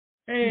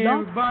Hey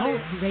everybody,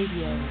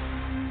 Radio.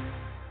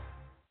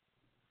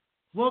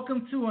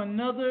 Welcome to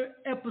another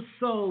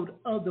episode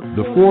of the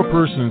Four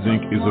Persons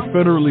Inc. is a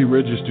federally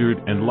registered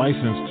and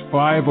licensed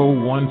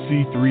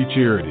 501c3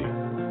 charity.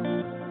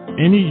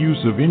 Any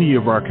use of any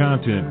of our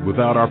content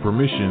without our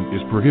permission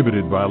is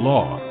prohibited by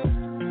law.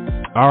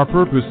 Our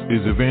purpose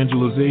is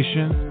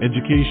evangelization,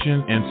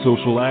 education, and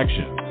social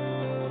action.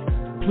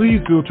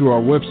 Please go to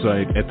our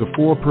website at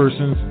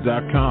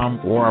thefourpersons.com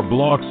or our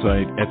blog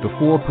site at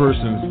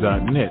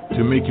thefourpersons.net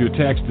to make your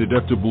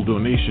tax-deductible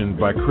donation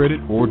by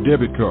credit or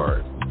debit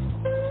card.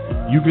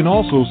 You can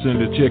also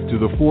send a check to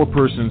the Four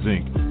Persons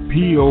Inc.,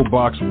 P.O.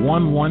 Box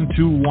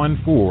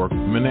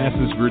 11214,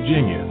 Manassas,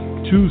 Virginia,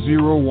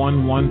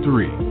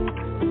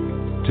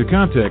 20113. To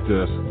contact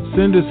us,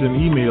 send us an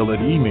email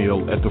at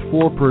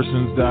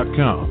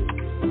email@thefourpersons.com.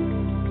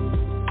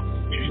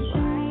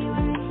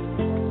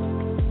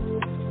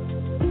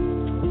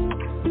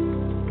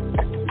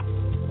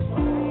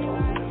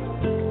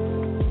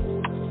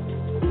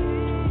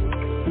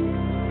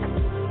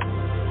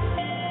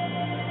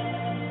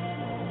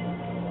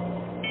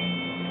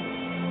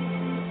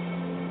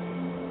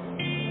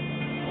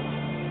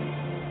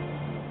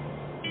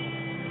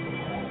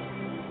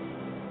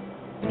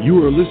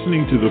 You are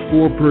listening to the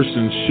Four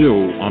Persons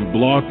Show on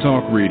Blog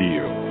Talk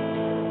Radio.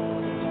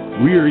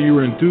 We are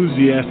your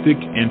enthusiastic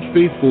and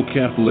faithful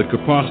Catholic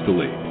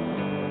apostolate.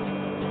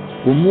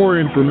 For more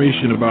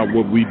information about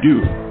what we do,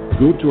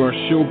 go to our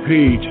show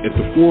page at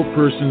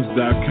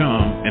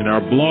thefourpersons.com and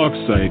our blog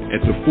site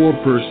at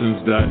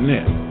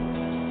thefourpersons.net.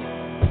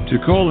 To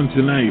call in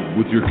tonight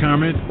with your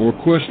comment or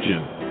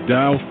question,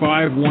 dial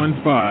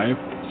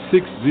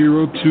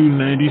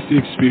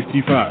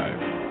 515-602-9655.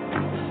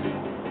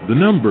 The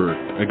number,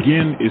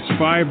 again, is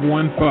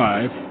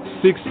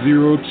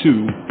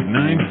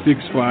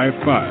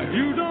 515-602-9655.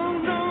 You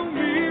don't know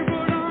me,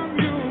 but I'm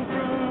your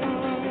brother.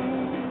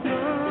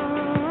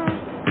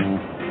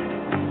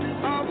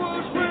 I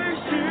was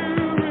raised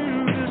here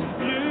in this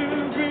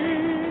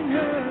living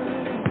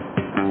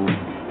hell.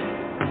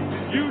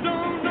 You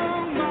don't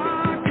know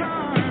my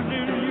kind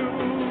and you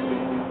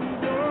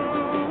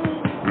know.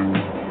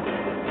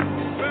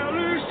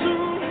 Very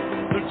soon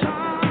the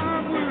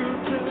time will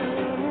tell.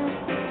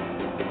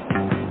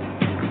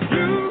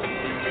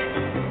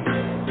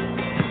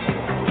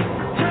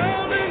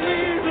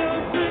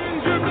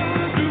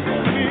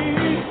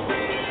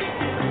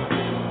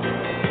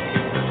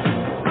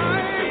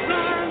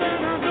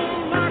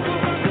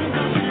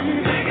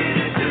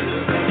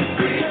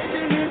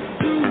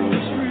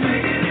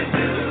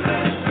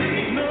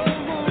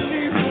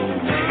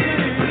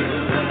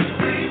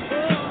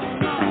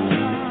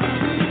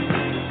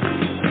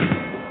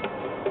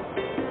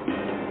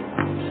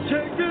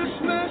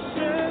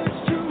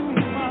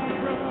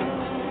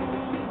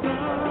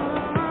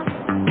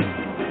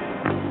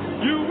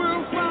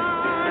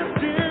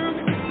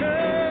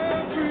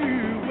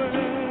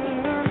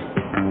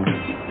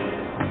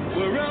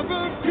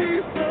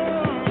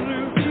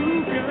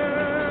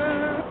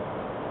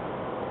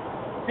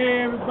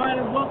 Hey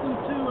everybody, welcome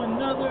to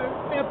another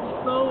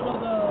episode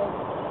of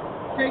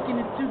the Taking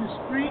It to the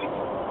Street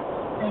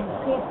and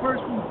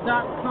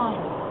fourpersons.com.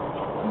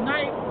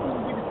 Tonight we're going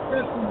to be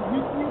discussing the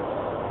Eucharist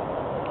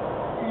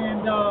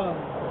and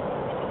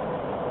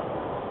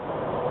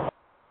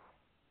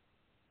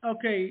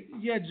okay,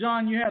 yeah,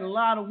 John, you had a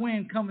lot of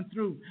wind coming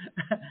through.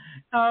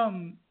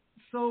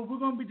 So we're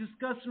going to be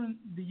discussing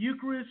the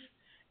Eucharist,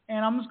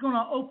 and I'm just going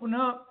to open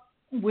up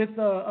with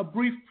a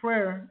brief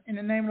prayer in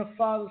the name of the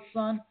Father,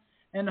 Son,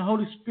 and the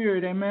Holy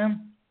Spirit,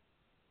 amen.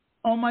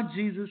 Oh my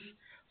Jesus,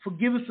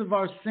 forgive us of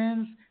our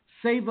sins,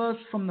 save us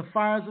from the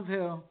fires of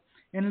hell,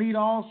 and lead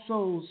all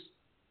souls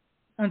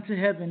unto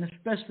heaven,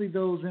 especially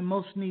those in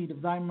most need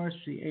of thy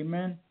mercy,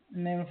 amen.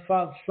 In the name of the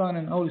Father, Son,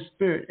 and the Holy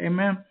Spirit,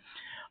 amen.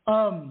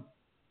 I'm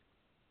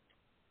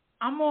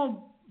going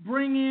to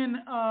bring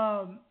in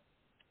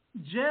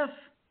Jeff,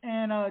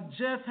 and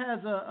Jeff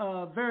has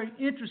a very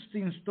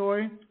interesting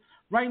story.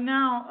 Right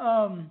now,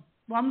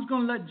 I'm just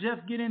going to let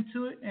Jeff get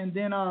into it, and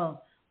then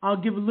I'll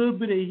give a little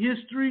bit of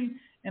history,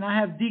 and I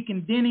have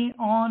Deacon Denny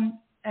on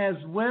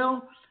as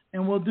well,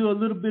 and we'll do a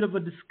little bit of a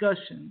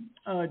discussion.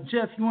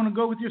 Jeff, you want to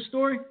go with your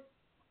story?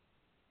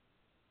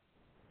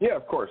 Yeah,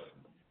 of course.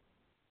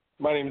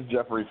 My name is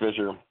Jeffrey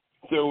Fisher.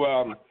 So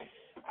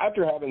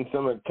after having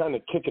some kind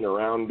of kicking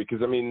around,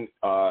 because, I mean,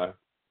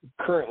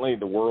 currently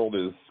the world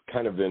is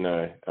kind of in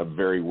a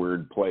very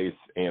weird place,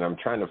 and I'm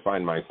trying to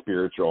find my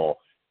spiritual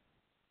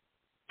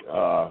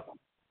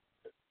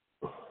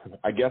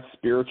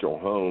spiritual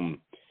home.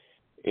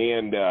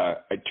 And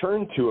I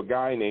turned to a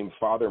guy named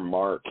Father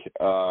Mark.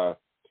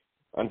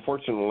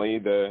 Unfortunately,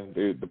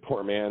 the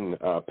poor man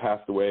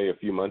passed away a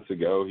few months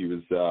ago. He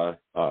was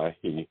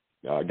he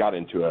got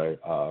into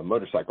a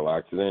motorcycle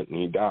accident and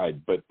he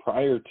died. But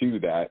prior to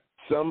that,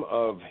 some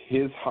of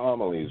his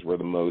homilies were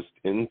the most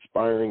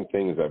inspiring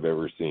things I've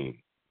ever seen.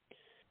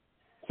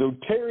 So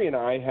Terry and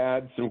I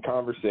had some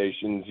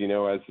conversations,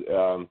 as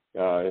on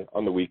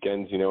the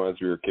weekends, as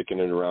we were kicking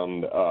it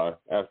around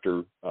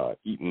after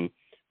eating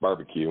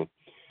barbecue.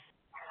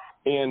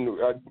 And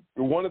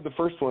one of the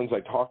first ones I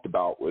talked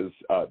about was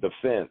the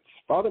fence.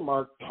 Father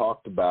Mark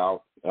talked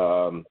about,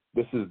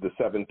 this is the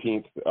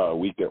 17th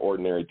week at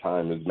ordinary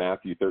time, is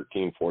Matthew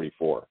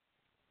 13:44.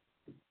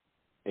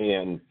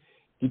 And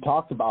he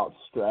talked about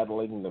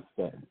straddling the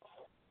fence.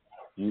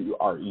 You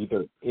are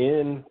either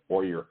in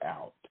or you're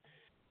out.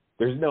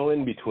 There's no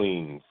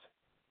in-betweens.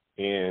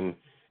 And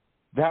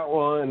that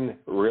one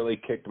really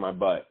kicked my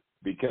butt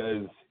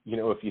because, you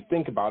know, if you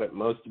think about it,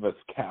 most of us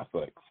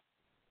Catholics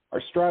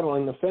are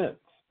straddling the fence.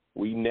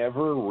 We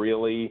never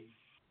really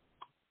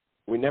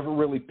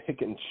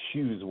pick and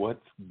choose what's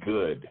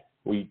good.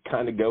 We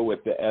kind of go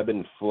with the ebb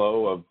and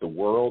flow of the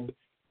world.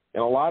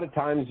 And a lot of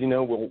times, you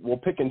know, we'll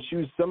pick and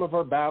choose some of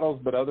our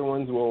battles, but other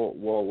ones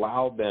will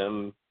allow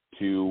them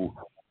to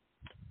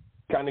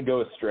kind of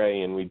go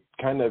astray, and we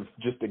kind of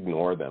just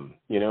ignore them,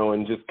 you know,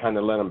 and just kind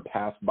of let them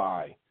pass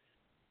by.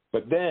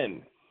 But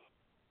then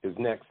his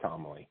next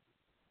homily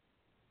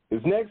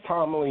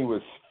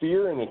was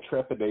fear and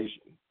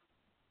trepidation.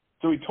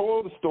 So he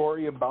told a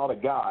story about a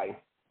guy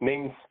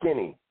named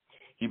Skinny.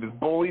 He was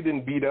bullied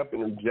and beat up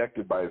and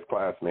rejected by his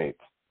classmates.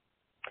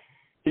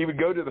 He would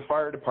go to the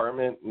fire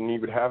department and he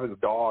would have his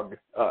dog,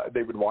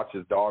 they would watch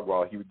his dog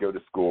while he would go to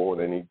school,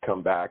 and then he'd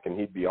come back and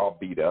he'd be all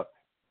beat up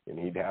and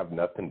he'd have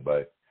nothing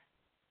but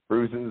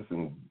bruises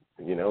and,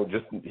 you know,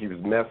 just he was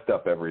messed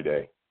up every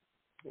day.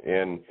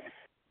 And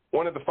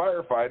one of the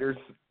firefighters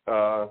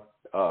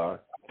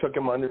took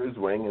him under his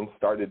wing and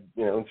started,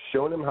 you know,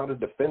 showing him how to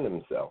defend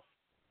himself.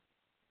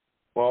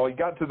 Well, he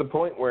got to the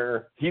point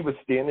where he was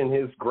standing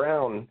his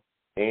ground,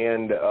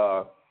 and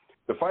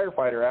the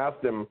firefighter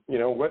asked him, you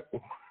know,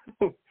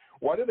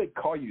 why do they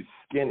call you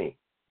Skinny?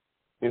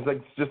 He's like,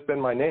 it's just been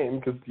my name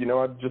because, you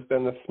know, I've just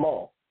been this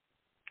small.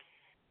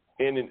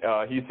 And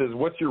he says,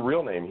 what's your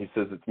real name? He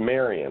says, it's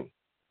Marion.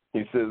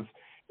 He says,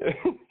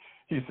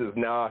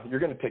 nah, you're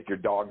going to take your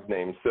dog's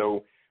name.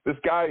 So this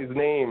guy's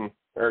name,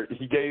 or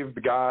he gave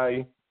the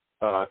guy,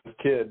 his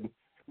kid,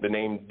 the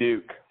name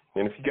Duke.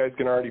 And if you guys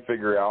can already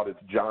figure out, it's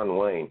John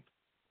Wayne.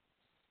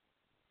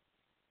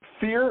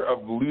 Fear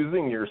of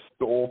losing your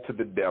soul to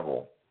the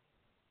devil.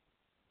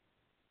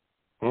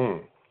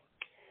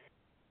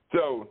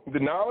 So the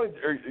knowledge,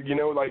 or, you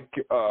know, like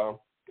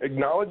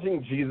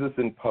acknowledging Jesus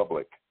in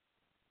public,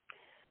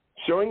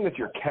 showing that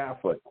you're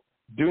Catholic,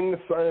 doing the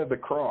sign of the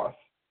cross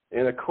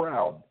in a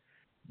crowd.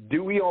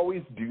 Do we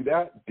always do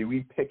that? Do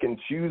we pick and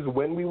choose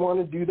when we want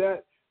to do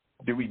that?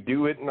 Do we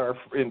do it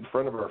in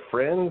front of our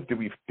friends? Do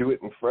we do it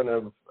in front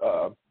of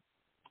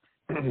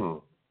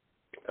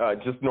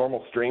just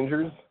normal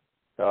strangers?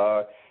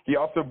 He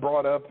also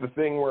brought up the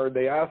thing where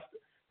they asked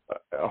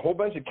a whole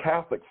bunch of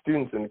Catholic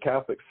students in the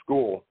Catholic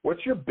school,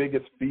 what's your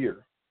biggest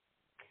fear?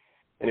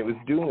 And it was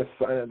doing a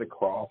sign of the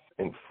cross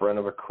in front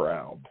of a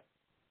crowd.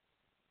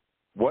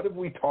 What have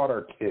we taught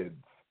our kids?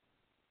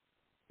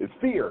 It's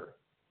fear.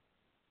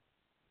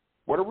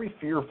 What are we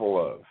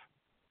fearful of?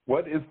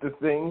 What is the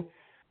thing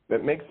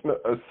that makes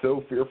us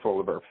so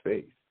fearful of our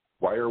faith?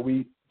 Why are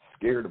we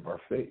scared of our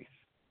faith?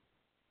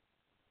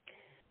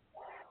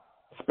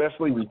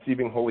 Especially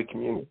receiving Holy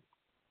Communion.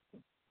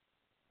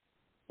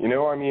 You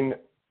know, I mean,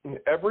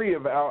 every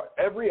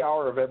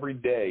hour of every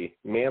day,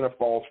 manna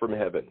falls from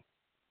heaven.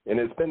 And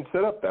it's been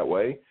set up that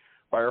way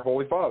by our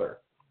Holy Father.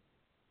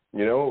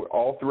 You know,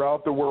 all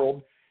throughout the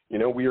world, you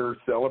know, we are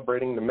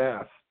celebrating the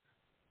Mass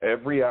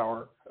every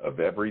hour of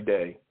every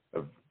day,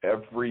 of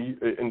every,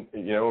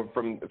 you know,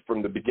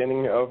 from the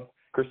beginning of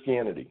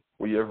Christianity,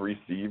 we have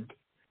received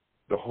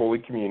the Holy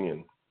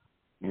Communion,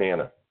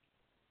 manna.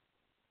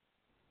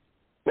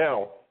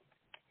 Now,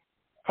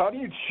 how do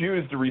you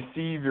choose to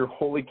receive your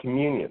Holy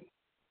Communion?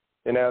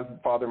 And as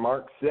Father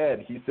Mark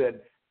said, he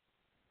said,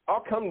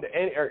 I'll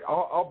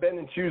bend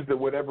and choose to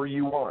whatever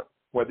you want,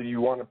 whether you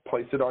want to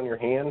place it on your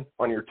hand,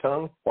 on your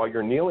tongue, while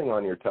you're kneeling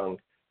on your tongue.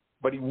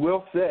 But he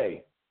will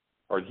say,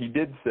 or he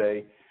did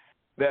say,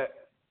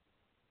 that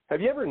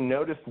have you ever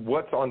noticed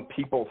what's on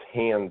people's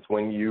hands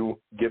when you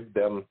give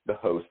them the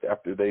host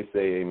after they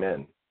say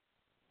amen?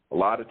 A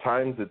lot of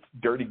times it's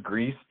dirty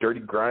grease, dirty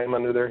grime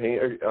under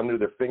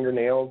their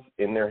fingernails,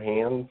 in their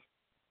hands,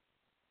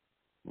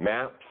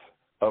 maps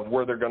of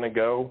where they're going to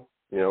go,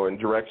 you know, and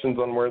directions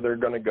on where they're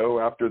going to go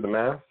after the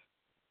Mass.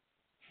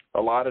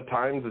 A lot of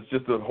times it's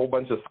just a whole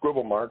bunch of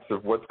scribble marks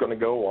of what's going to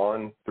go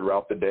on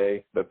throughout the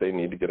day that they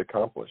need to get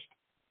accomplished.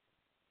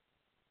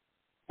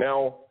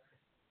 Now,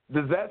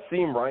 does that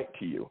seem right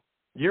to you?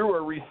 You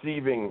are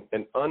receiving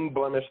an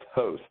unblemished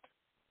host,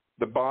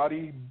 the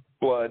body,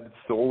 blood,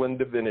 soul, and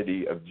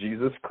divinity of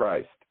Jesus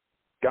Christ,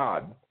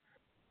 God,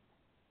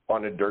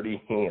 on a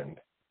dirty hand.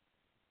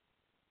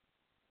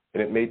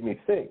 And it made me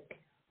think.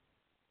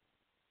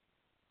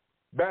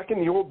 Back in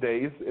the old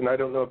days, and I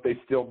don't know if they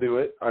still do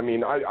it. I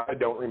mean, I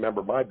don't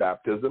remember my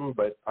baptism,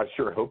 but I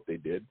sure hope they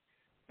did.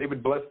 They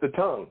would bless the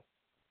tongue.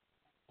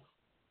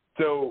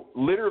 So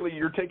literally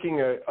you're taking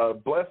a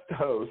blessed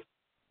host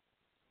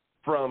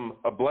from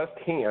a blessed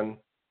hand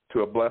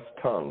to a blessed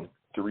tongue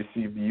to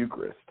receive the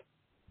Eucharist.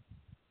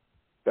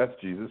 That's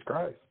Jesus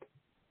Christ.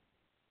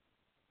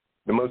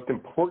 The most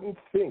important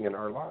thing in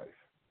our life.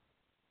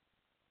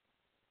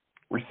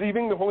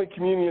 Receiving the Holy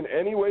Communion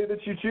any way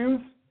that you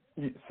choose,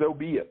 so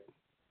be it.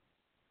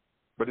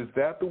 But is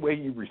that the way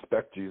you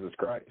respect Jesus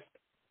Christ?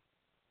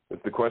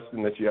 It's the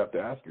question that you have to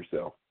ask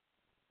yourself.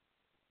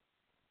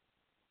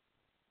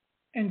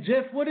 And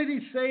Jeff, what did he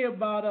say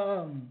about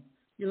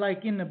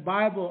like in the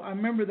Bible? I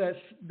remember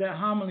that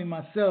homily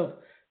myself.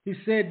 He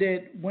said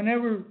that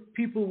whenever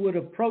people would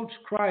approach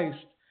Christ,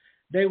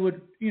 they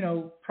would,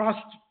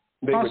 prostrate.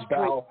 They would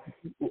bow.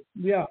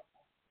 Yeah.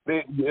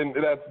 And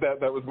that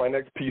was my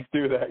next piece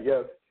to that.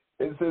 Yes,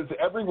 it says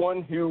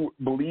everyone who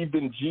believed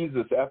in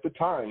Jesus at the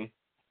time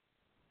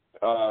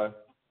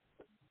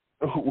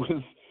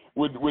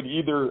would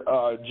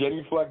either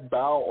genuflect,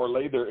 bow, or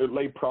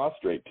lay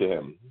prostrate to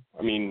him.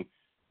 I mean,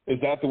 is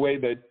that the way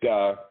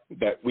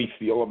that we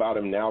feel about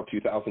him now,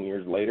 2,000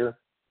 years later?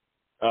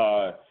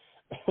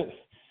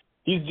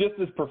 He's just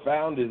as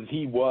profound as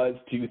he was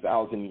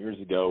 2,000 years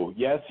ago.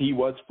 Yes, he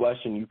was flesh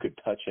and you could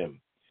touch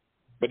him,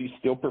 but he's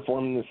still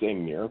performing the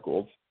same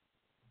miracles.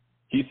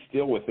 He's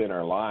still within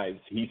our lives.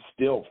 He's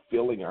still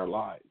filling our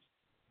lives.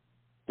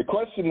 The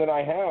question that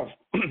I have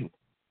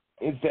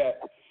is that,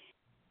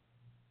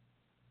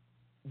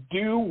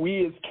 do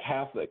we as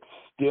Catholics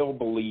still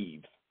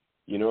believe?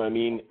 You know what I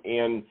mean?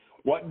 And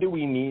what do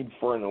we need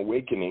for an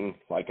awakening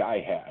like I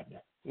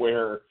had,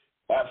 where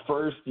at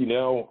first,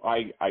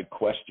 I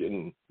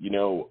question,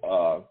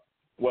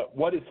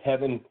 what is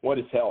heaven? What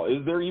is hell?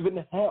 Is there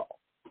even hell?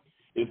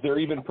 Is there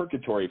even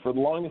purgatory? For the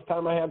longest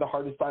time, I had the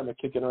hardest time of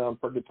kicking around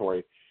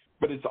purgatory.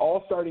 But it's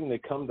all starting to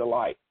come to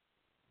light.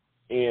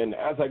 And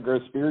as I grow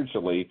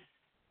spiritually,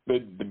 the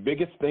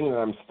biggest thing that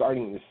I'm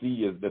starting to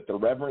see is that the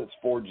reverence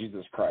for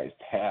Jesus Christ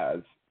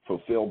has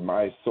fulfilled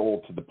my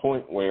soul to the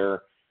point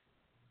where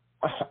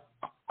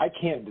I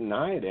can't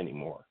deny it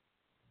anymore.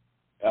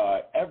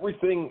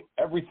 Everything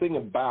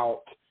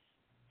about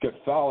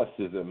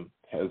Catholicism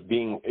is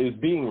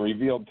being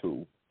revealed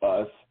to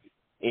us,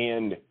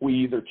 and we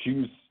either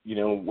choose,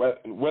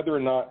 whether or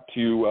not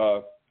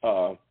to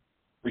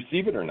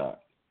receive it or not.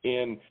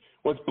 And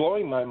what's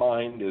blowing my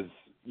mind is,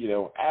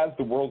 as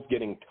the world's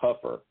getting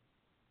tougher,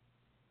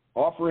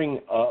 offering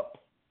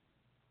up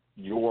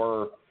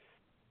your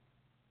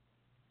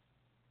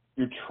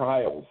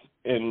trials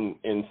and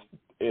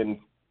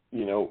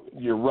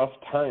your rough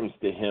times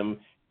to him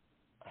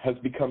has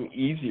become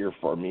easier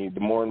for me the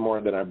more and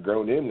more that I've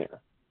grown in there.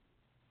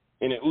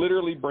 And it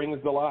literally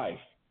brings to life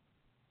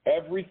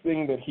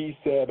everything that he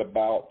said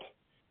about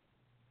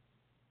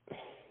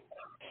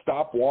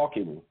stop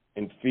walking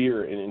in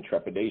fear and in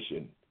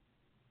trepidation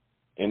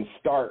and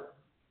start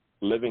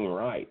living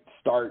right.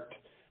 Start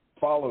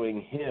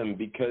following him,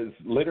 because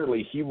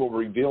literally he will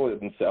reveal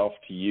himself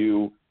to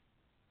you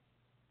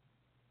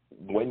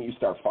when you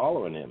start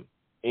following him.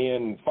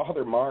 And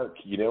Father Mark,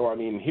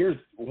 here's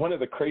one of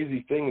the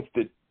crazy things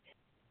that,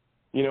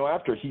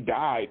 after he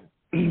died,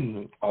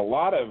 a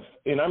lot of,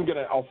 and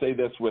I'll say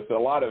this with a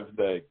lot of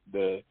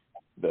the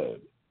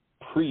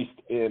priests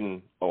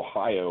in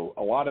Ohio,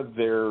 a lot of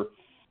their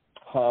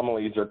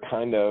homilies are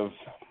kind of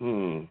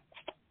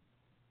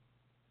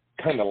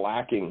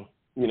lacking,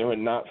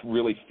 and not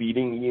really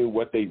feeding you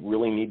what they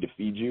really need to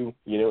feed you,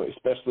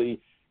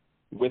 especially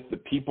with the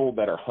people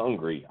that are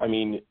hungry. I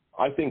mean,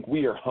 I think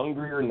we are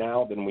hungrier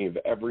now than we've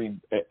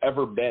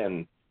ever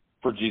been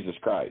for Jesus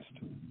Christ,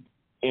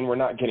 and we're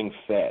not getting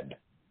fed.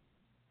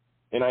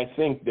 And I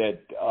think that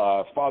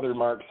Father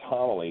Mark's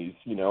homilies,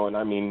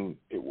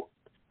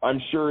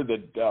 I'm sure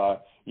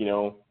that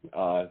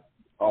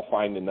I'll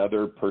find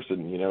another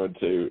person,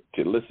 to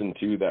listen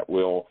to that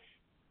will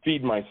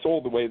feed my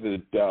soul the way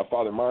that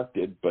Father Mark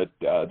did. But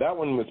that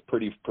one was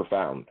pretty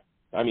profound.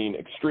 I mean,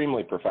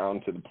 extremely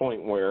profound, to the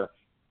point where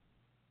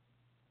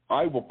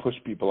I will push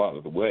people out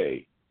of the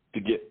way to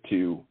get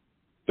to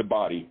the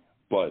body,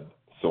 blood,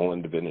 soul,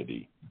 and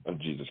divinity of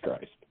Jesus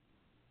Christ.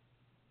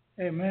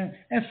 Amen.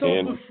 And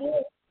so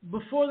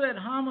before that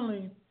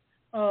homily,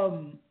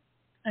 and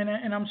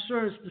I'm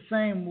sure it's the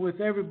same with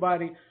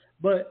everybody,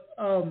 but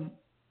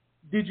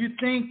did you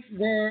think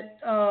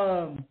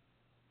that,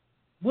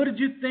 what did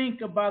you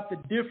think about the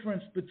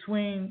difference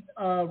between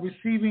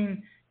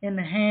receiving in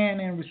the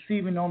hand and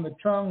receiving on the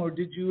tongue, or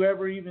did you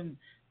ever even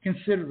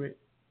consider it?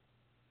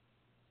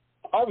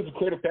 I was a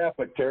cradle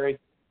Catholic, Terry.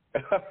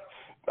 I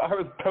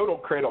was total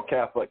cradle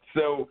Catholic.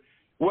 So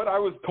what I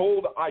was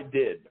told, I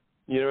did.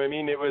 You know what I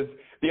mean? It was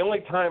the only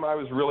time I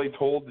was really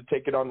told to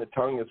take it on the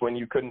tongue is when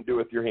you couldn't do it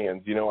with your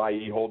hands,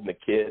 i.e. holding a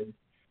kid,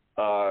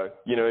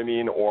 you know what I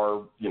mean?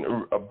 Or,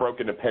 a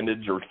broken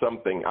appendage or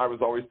something. I was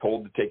always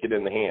told to take it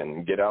in the hand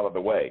and get out of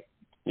the way.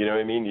 You know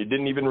what I mean? You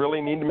didn't even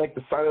really need to make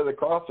the sign of the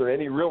cross or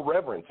any real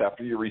reverence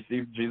after you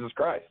received Jesus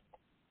Christ.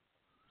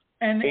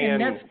 And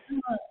that's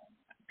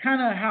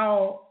kind of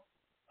how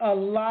a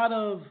lot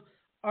of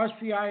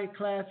RCIA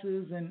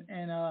classes and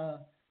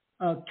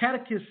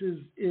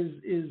catechism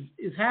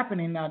is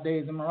happening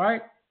nowadays. Am I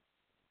right?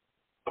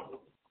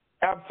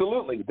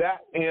 Absolutely.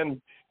 That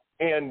and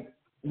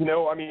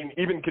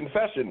even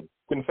confession.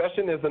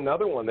 Confession is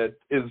another one that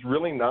is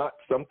really not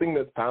something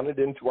that's pounded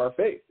into our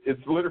faith.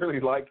 It's literally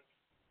like,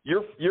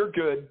 you're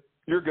good.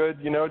 you're good.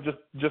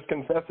 Just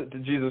confess it to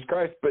Jesus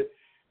Christ. But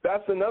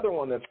that's another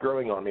one that's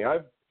growing on me.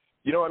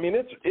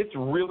 It's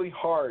really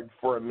hard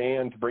for a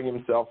man to bring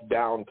himself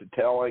down to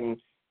telling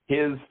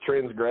his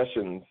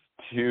transgressions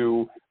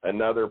to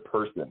another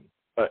person,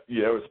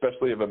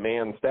 especially of a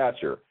man's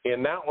stature.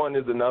 And that one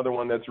is another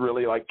one that's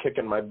really like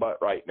kicking my butt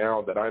right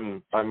now that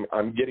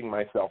I'm getting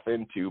myself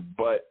into.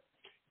 But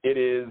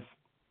it's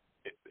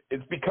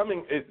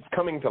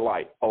coming to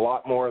light a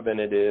lot more than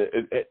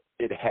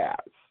it has.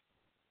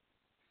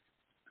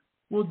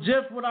 Well,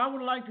 Jeff, what I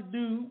would like to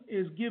do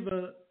is give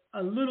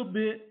a little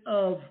bit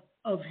of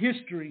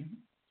history,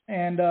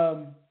 and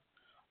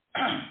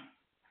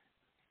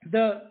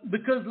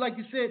because like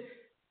you said,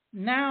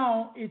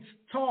 now it's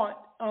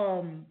taught.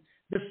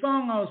 The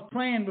song I was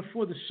playing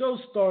before the show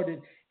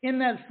started, in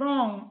that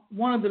song,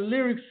 one of the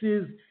lyrics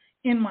is,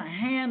 "In my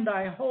hand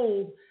I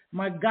hold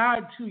my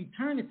guide to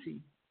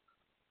eternity."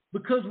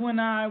 Because when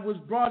I was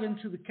brought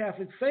into the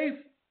Catholic faith,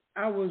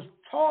 I was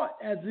taught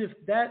as if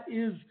that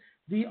is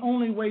the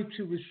only way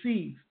to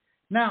receive.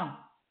 Now,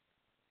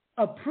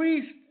 a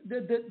priest,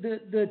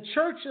 the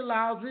church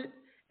allows it,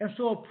 and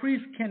so a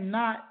priest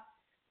cannot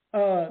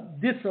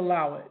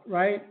disallow it,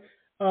 right?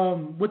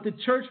 What the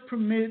church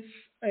permits,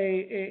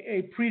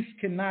 a priest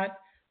cannot,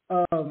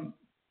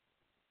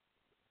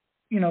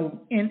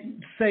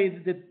 say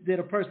that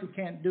a person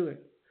can't do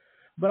it.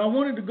 But I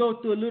wanted to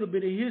go through a little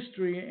bit of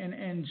history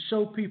and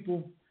show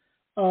people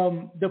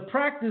the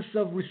practice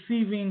of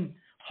receiving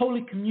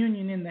Holy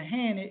Communion in the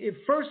hand. It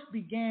first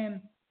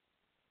began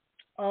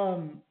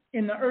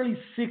in the early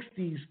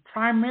 60s,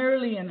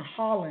 primarily in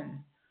Holland.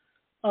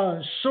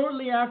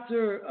 Shortly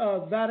after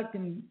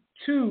Vatican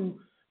II,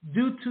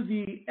 due to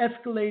the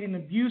escalating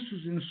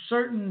abuses in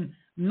certain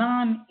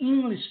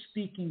non-English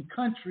speaking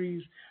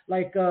countries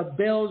like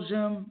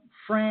Belgium,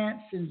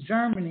 France, and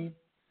Germany,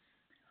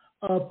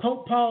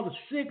 Pope Paul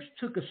VI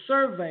took a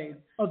survey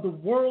of the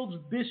world's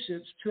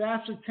bishops to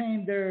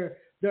ascertain their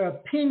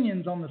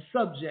opinions on the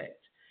subject.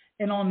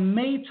 And on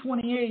May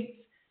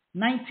 28,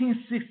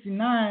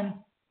 1969,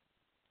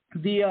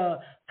 the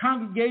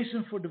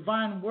Congregation for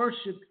Divine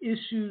Worship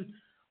issued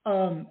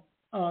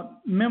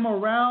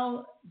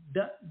Memorial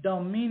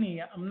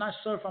Domini, I'm not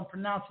sure if I'm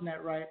pronouncing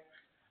that right,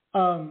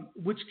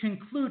 which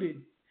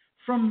concluded,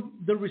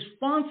 from the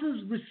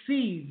responses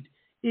received,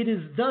 it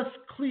is thus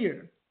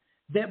clear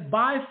that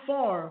by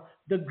far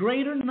the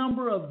greater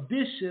number of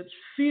bishops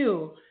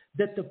feel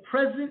that the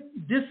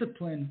present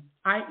discipline,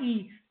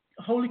 i.e.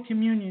 Holy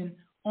Communion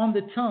on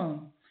the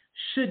tongue,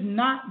 should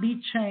not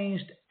be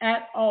changed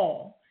at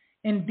all.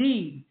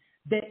 Indeed,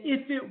 that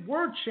if it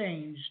were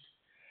changed,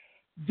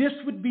 this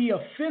would be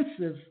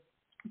offensive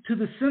to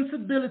the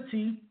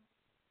sensibility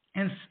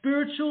and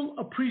spiritual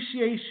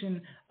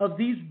appreciation of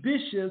these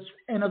bishops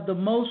and of the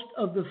most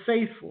of the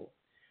faithful.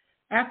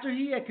 After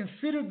he had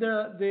considered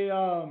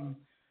the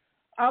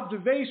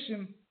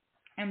observation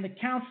and the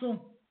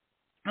council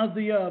of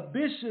the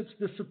bishops,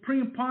 the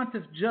Supreme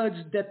Pontiff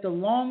judged that the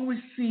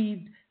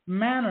long-received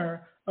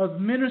manner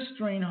of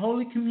ministering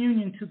Holy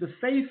Communion to the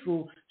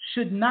faithful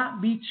should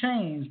not be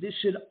changed. It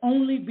should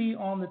only be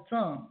on the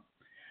tongue.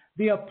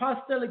 The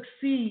Apostolic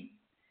See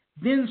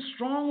then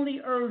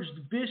strongly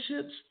urged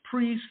bishops,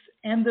 priests,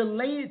 and the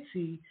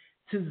laity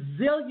to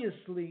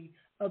zealously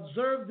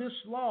observe this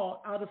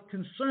law out of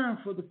concern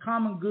for the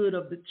common good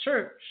of the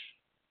church.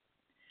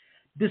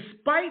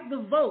 Despite the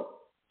vote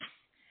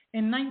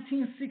in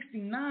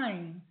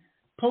 1969,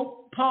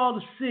 Pope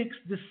Paul VI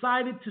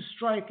decided to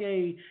strike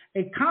a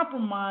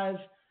compromise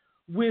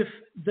with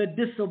the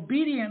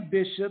disobedient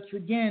bishops,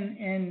 again,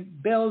 in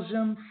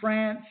Belgium,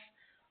 France,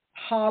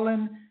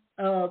 Holland.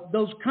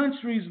 Those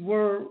countries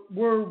were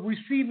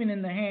receiving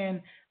in the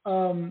hand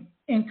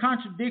in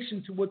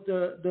contradiction to what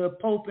the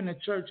Pope and the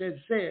church had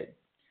said.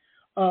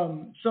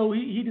 So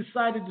he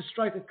decided to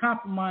strike a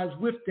compromise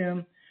with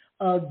them.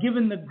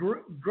 Given the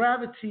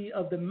gravity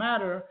of the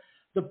matter,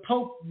 the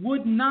Pope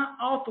would not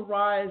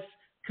authorize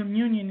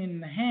communion in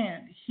the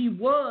hand. He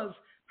was,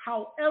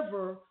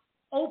 however,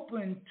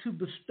 open to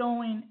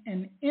bestowing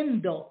an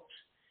indult,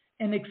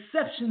 an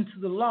exception to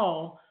the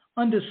law,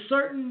 under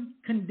certain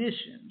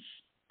conditions.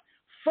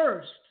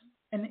 First,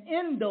 an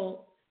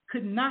indult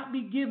could not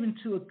be given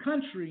to a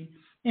country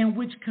in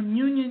which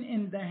communion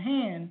in the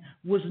hand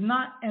was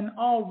not an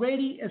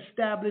already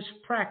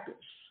established practice.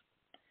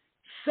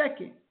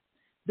 Second,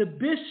 the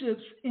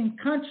bishops in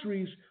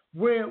countries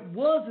where it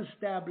was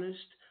established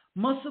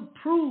must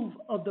approve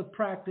of the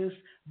practice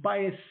by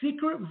a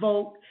secret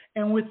vote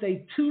and with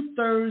a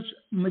 2/3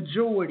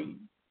 majority.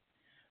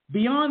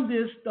 Beyond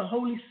this, the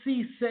Holy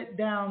See set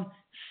down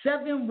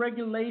 7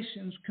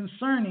 regulations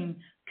concerning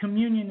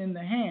communion in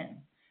the hand.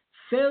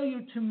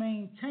 Failure to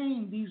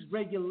maintain these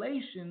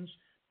regulations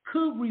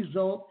could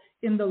result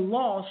in the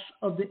loss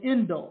of the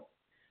indult.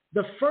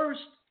 The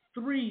first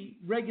 3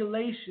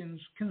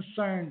 regulations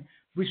concern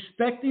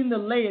respecting the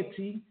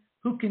laity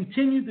who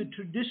continue the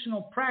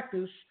traditional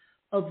practice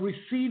of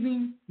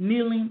receiving,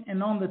 kneeling,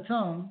 and on the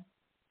tongue,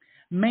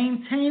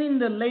 maintaining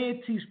the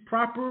laity's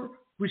proper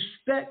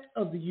respect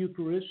of the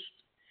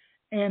Eucharist,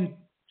 and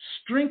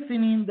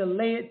strengthening the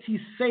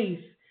laity's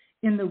faith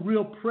in the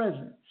real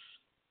presence.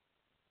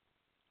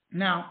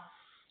 Now,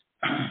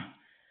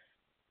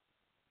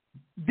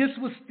 this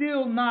was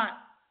still not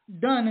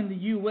done in the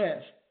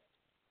U.S.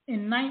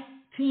 In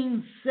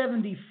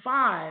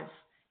 1975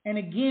 and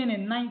again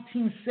in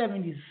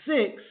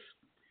 1976,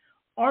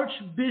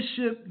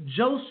 Archbishop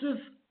Joseph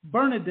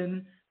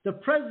Bernardin, the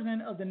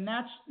president of the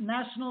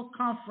National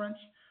Conference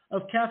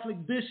of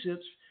Catholic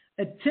Bishops,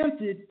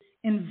 attempted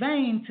in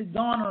vain to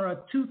garner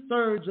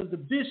 2/3 of the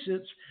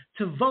bishops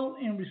to vote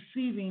in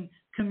receiving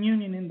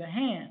communion in the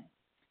hand.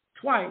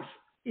 Twice,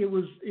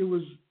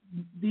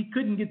 he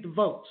couldn't get the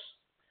votes.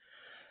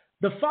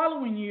 The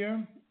following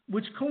year,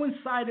 which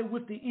coincided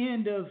with the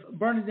end of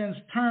Bernardin's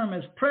term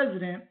as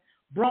president,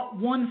 brought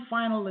one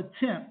final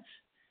attempt.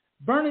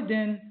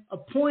 Bernardin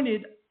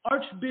appointed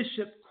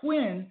Archbishop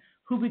Quinn,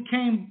 who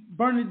became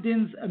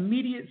Bernardin's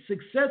immediate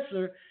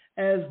successor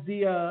as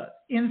the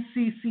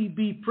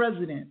NCCB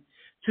president,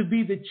 to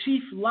be the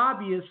chief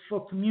lobbyist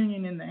for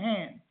communion in the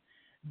hand.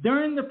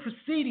 During the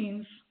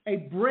proceedings, a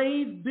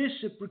brave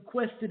bishop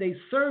requested a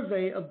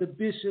survey of the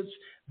bishops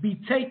be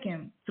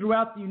taken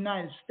throughout the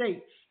United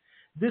States.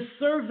 This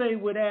survey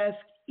would ask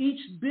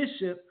each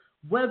bishop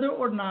whether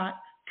or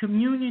not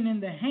communion in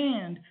the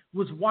hand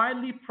was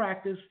widely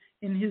practiced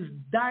in his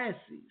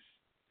diocese.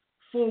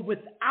 For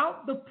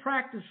without the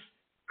practice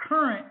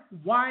current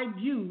wide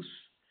use,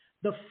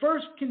 the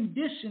first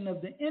condition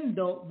of the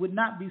indult would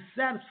not be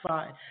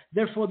satisfied.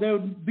 Therefore, there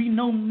would be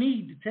no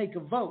need to take a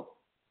vote.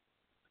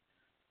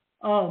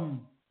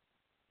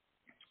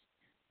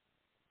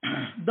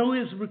 Though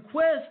his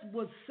request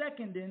was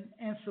seconded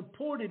and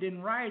supported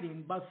in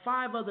writing by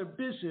 5 other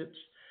bishops,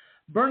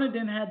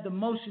 Bernardin had the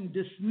motion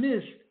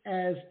dismissed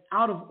as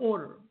out of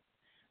order.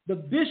 The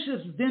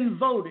bishops then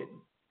voted,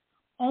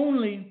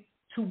 only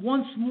to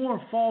once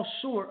more fall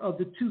short of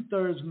the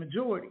 2/3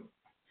 majority.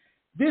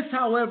 This,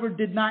 however,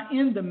 did not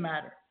end the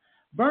matter.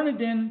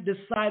 Bernardin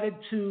decided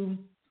to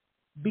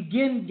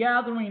begin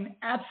gathering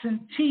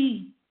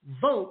absentee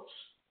votes,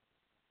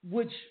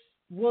 which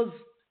was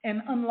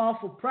an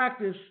unlawful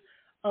practice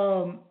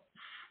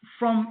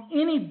from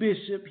any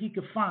bishop he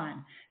could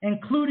find,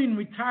 including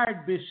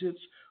retired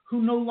bishops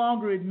who no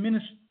longer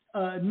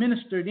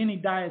administered any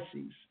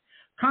diocese.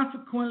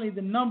 Consequently,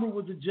 the number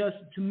was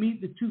adjusted to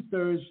meet the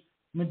 2/3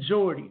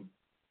 majority.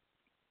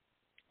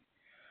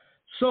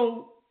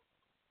 So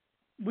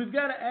we've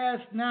got to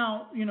ask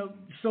now,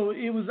 so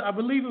it was, I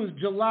believe it was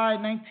July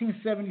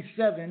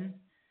 1977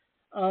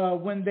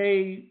 when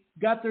they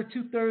got their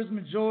 2/3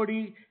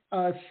 majority,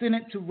 sent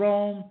it to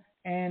Rome,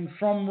 and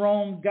from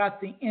Rome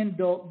got the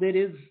indult that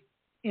is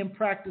in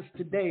practice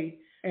today.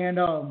 And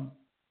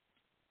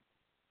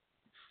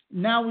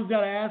now we've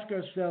got to ask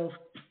ourselves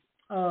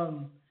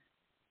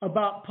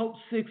about Pope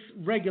VI's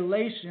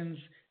regulations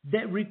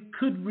that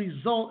could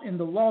result in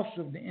the loss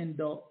of the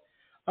indult.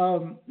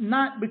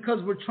 Not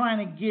because we're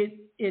trying to get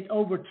it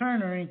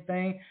overturned or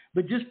anything,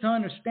 but just to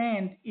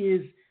understand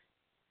is,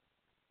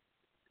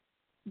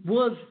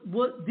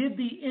 did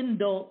the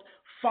indult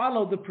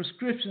follow the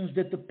prescriptions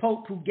that the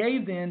Pope who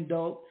gave the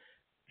indult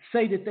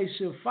say that they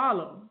should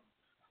follow?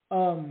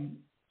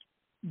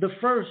 The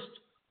first,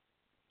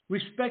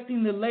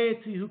 respecting the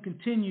laity who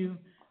continue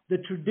the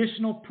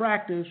traditional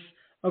practice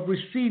of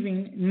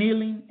receiving,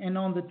 kneeling, and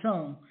on the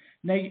tongue.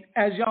 Now,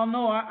 as y'all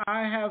know,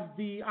 I have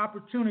the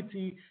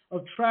opportunity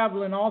of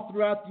traveling all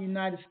throughout the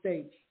United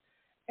States.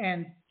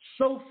 And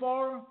so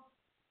far,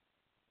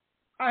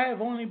 I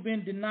have only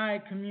been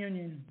denied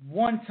communion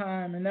one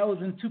time, and that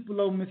was in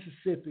Tupelo,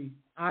 Mississippi.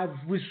 I've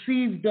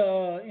received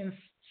in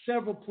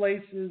several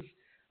places,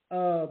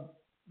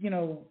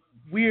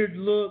 weird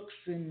looks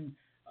and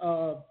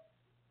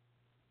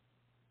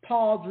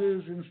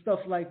pauses and stuff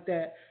like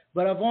that,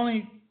 but I've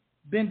only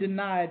been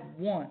denied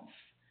once.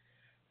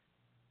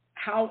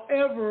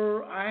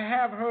 However, I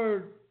have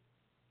heard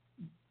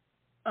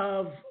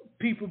of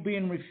people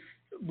being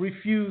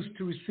refused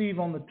to receive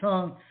on the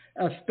tongue,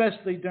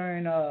 especially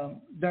during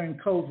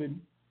COVID.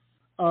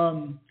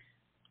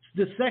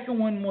 The second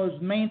one was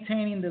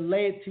maintaining the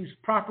laity's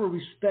proper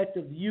respect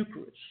of the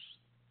Eucharist.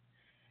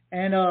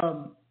 And,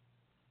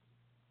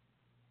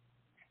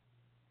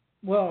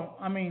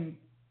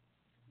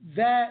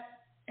 that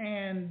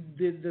and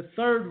the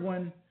third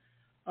one,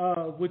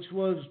 which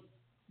was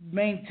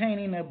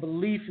maintaining a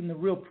belief in the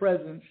real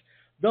presence,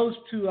 those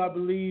two, I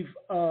believe,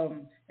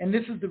 and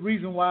this is the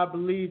reason why I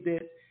believe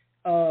that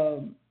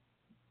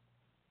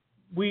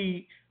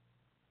we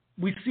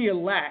see a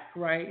lack,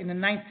 right? In the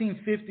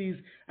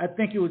 1950s, I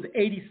think it was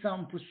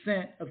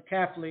 80-something% of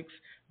Catholics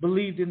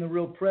believed in the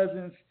real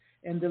presence,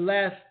 and the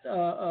last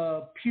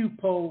Pew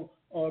poll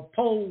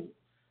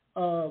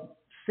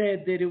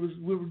said that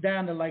we were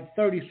down to like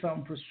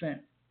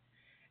 30-something%.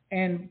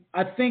 And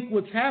I think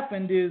what's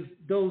happened is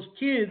those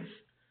kids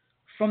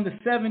from the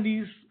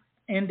 70s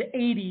and the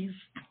 80s,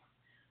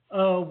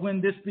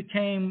 when this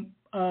became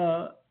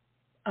a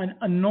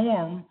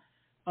norm,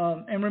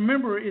 and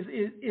remember,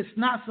 it's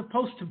not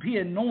supposed to be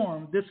a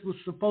norm. This was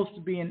supposed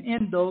to be an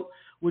indult,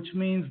 which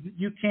means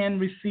you can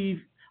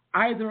receive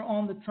either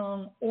on the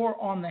tongue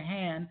or on the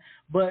hand,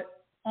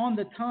 but on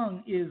the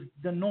tongue is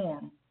the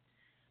norm.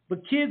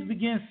 But kids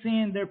begin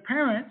seeing their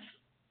parents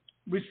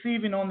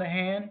receiving on the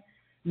hand,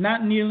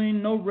 not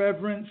kneeling, no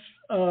reverence,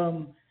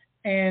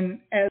 and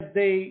as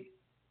they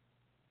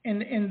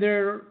in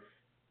their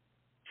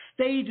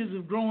stages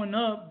of growing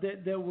up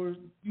that were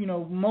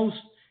most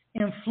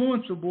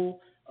influenceable,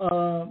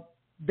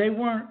 they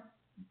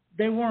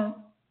weren't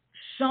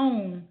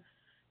shown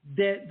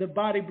that the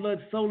body,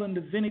 blood, soul, and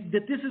divinity,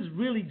 that this is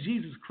really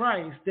Jesus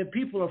Christ, that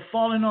people are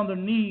falling on their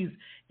knees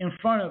in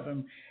front of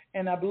him.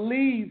 And I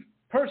believe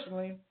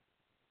personally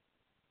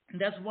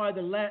that's why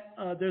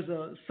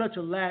there's such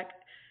a lack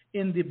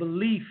in the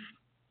belief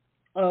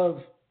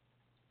of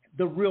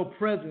the real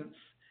presence.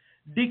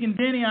 Deacon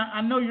Denny,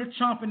 I know you're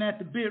chomping at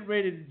the bit,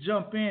 ready to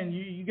jump in.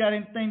 You got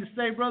anything to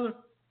say, brother?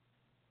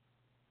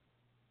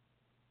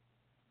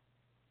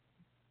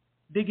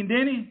 Deacon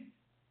Denny?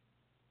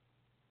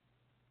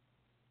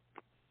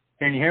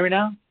 Can you hear me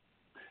now?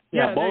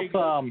 Yeah,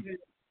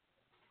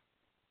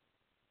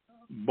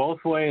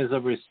 both ways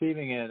of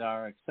receiving it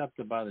are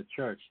accepted by the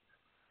church.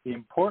 The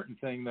important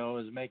thing, though,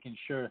 is making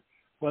sure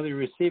whether you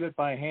receive it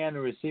by hand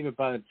or receive it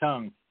by the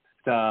tongue.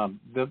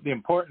 The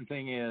important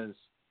thing is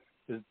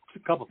a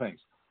couple things.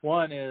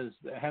 One is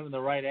having the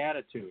right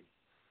attitude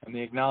and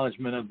the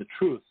acknowledgement of the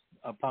truth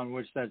upon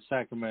which that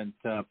sacrament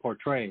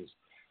portrays.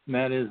 And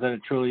that is that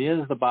it truly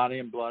is the body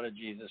and blood of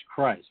Jesus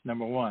Christ,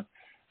 number one.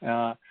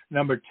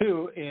 Number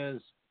two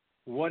is,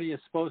 what are you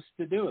supposed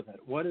to do with it?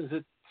 What is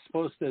it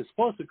supposed to? It's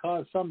supposed to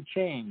cause some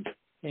change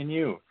in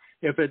you.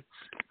 If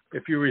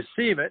you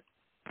receive it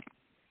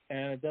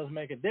and it doesn't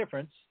make a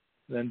difference,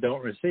 then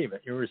don't receive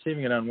it. You're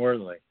receiving it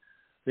unworthily.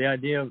 The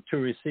idea to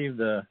receive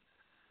the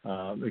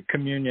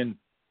communion,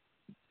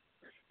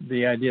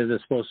 the idea that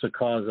it's supposed to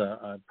cause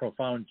a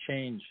profound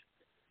change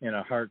in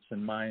our hearts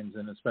and minds,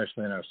 and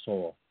especially in our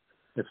soul.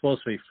 It's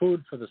supposed to be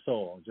food for the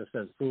soul, just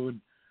as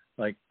food,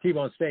 like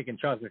T-bone steak and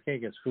chocolate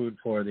cake, is food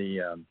for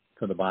the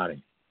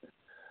body.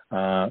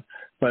 But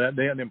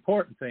the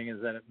important thing is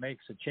that it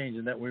makes a change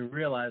and that we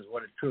realize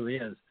what it truly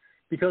is.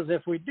 Because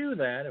if we do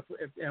that,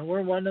 and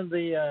we're one of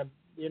the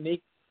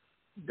unique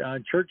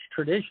church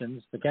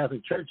traditions, the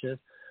Catholic Church is,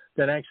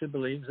 that actually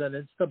believes that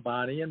it's the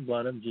body and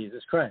blood of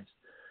Jesus Christ.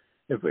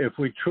 If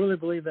we truly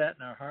believe that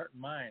in our heart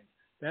and mind,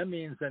 that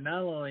means that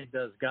not only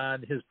does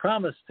God, his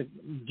promise to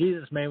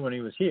Jesus made when he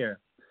was here,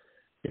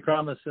 he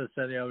promised us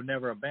that he would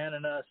never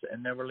abandon us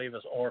and never leave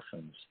us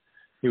orphans.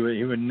 He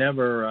would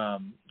never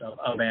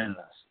abandon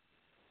us.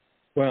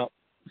 Well,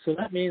 so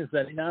that means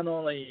that he not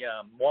only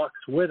walks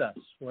with us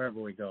wherever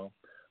we go,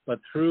 but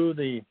through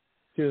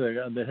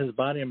his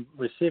body and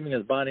receiving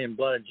his body and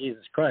blood of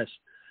Jesus Christ,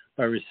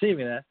 by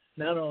receiving that,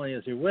 not only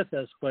is he with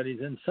us, but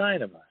he's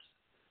inside of us.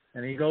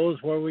 And he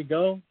goes where we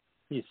go.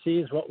 He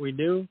sees what we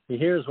do. He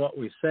hears what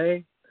we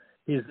say.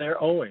 He's there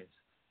always.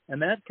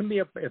 And that can be,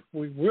 if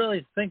we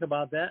really think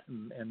about that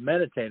and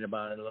meditate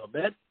about it a little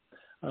bit,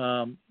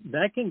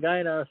 that can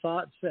guide our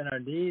thoughts and our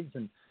deeds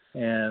and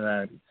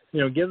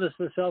give us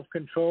the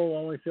self-control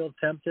when we feel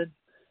tempted.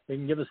 It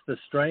can give us the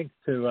strength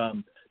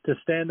to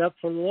stand up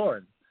for the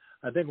Lord.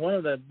 I think one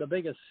of the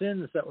biggest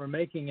sins that we're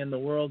making in the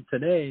world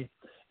today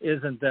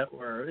isn't that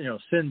we're,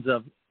 sins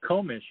of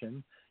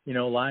commission,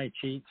 lie,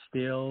 cheat,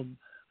 steal,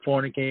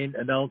 fornicate,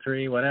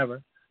 adultery,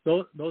 whatever.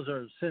 Those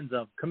are sins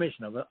of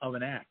commission, of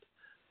an act.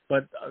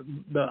 But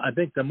I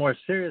think the more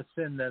serious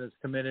sin that is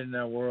committed in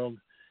our world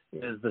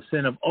is the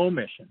sin of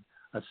omission,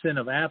 a sin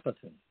of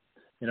apathy.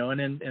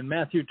 And in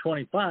Matthew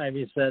 25,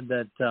 he said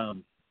that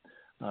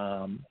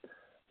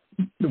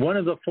one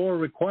of the four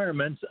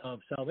requirements of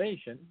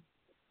salvation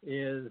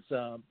is,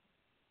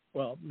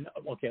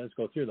 let's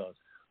go through those.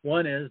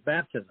 One is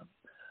baptism.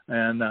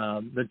 And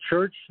the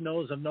church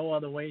knows of no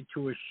other way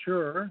to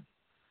assure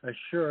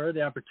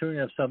the opportunity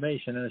of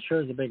salvation, and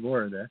assure is a big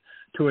word there,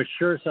 to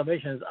assure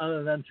salvation is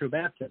other than through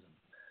baptism.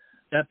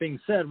 That being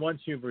said,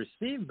 once you've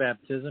received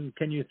baptism,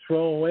 can you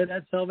throw away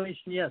that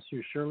salvation? Yes,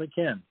 you surely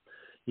can.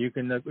 You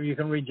can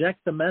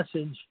reject the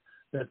message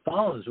that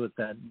follows with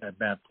that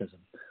baptism.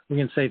 We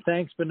can say,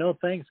 thanks, but no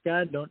thanks,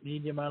 God. Don't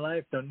need you in my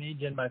life. Don't need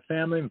you in my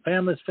family. My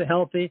family's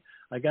healthy.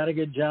 I got a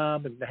good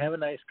job. I have a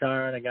nice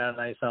car, and I got a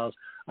nice house.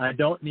 I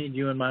don't need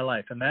you in my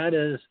life. And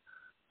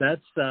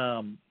that's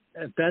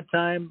at that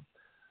time,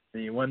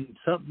 when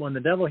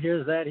the devil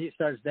hears that, he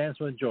starts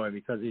dancing with joy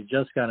because he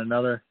just got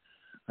another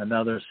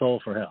soul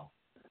for hell.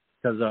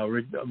 Because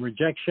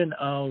rejection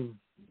of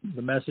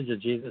the message of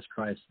Jesus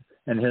Christ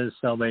and his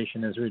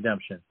salvation, his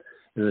redemption,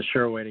 is a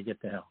sure way to get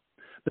to hell.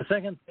 The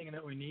second thing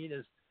that we need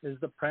is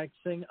the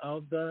practicing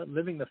of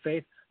living the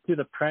faith through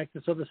the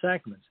practice of the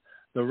sacraments,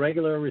 the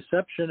regular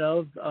reception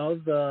of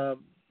the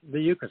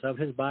Eucharist, of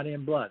his body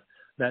and blood,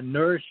 that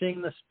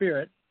nourishing the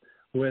spirit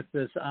with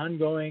this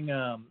ongoing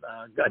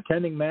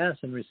attending Mass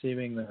and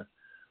receiving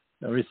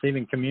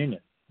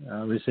communion,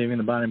 receiving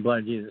the body and blood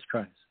of Jesus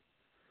Christ.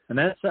 And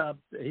that's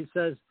he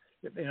says,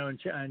 in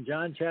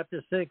John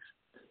chapter 6,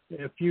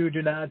 if you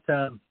do not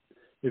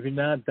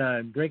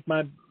drink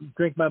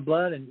my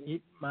blood and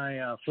eat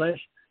my flesh,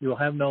 you will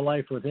have no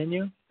life within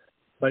you.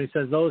 But he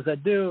says those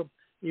that do,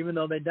 even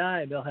though they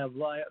die, they'll have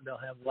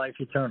life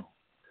eternal.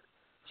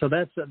 So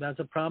that's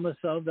a promise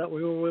of that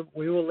we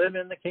will live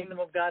in the kingdom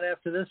of God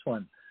after this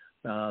one,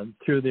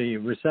 through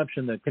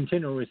the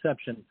continual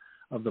reception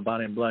of the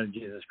body and blood of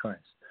Jesus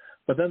Christ.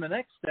 But then the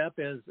next step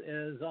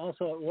is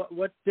also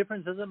what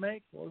difference does it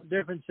make? Well, the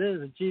difference is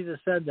that Jesus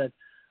said that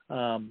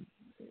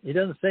he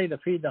doesn't say to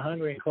feed the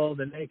hungry and clothe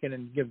the naked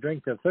and give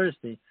drink to the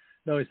thirsty.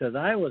 No, he says,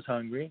 I was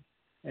hungry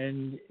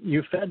and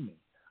you fed me.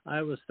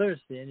 I was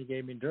thirsty and you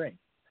gave me drink.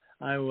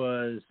 I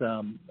was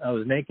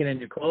naked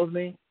and you clothed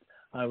me.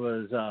 I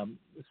was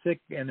sick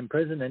and in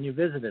prison and you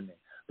visited me.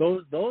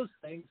 Those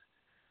things,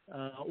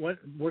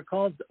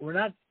 we're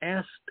not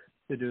asked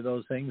to do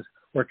those things.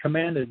 We're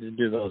commanded to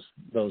do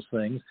those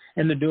things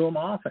and to do them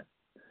often.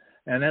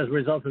 And as a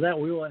result of that,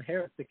 we will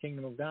inherit the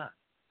kingdom of God.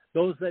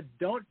 Those that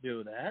don't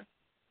do that,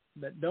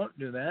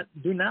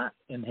 do not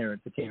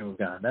inherit the kingdom of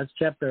God. That's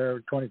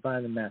chapter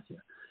 25 in Matthew.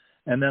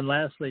 And then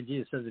lastly,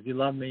 Jesus says, if you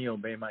love me, you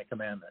obey my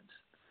commandments.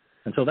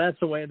 And so that is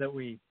the way that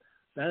we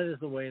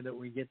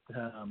get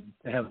to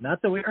heaven.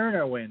 Not that we earn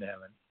our way into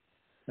heaven.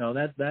 No,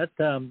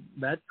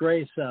 that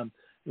grace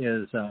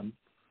is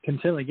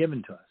continually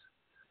given to us.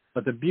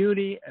 But the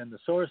beauty and the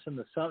source and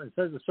the summit, it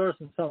says the source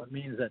and summit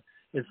means that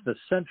it's the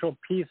central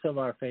piece of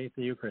our faith,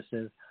 the Eucharist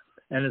is,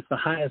 and it's the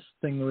highest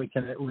thing we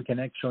can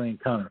actually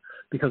encounter,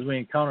 because we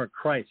encounter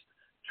Christ,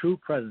 true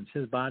presence,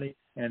 his body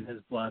and his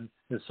blood,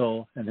 his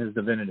soul, and his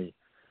divinity.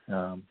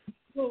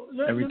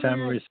 Every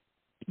time we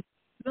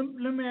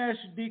let me ask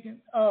you, Deacon.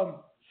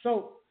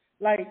 So,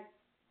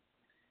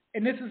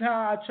 and this is how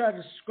I try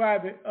to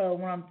describe it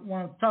when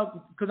I'm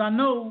talking, because I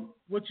know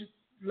what you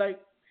like.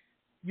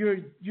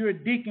 You're a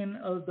deacon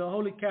of the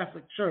Holy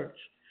Catholic Church,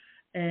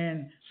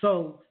 and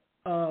so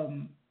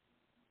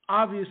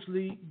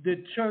obviously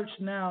the church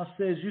now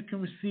says you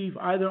can receive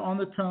either on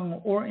the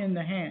tongue or in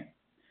the hand.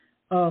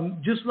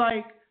 Just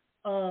like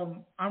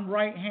I'm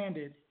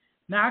right-handed.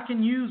 Now I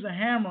can use a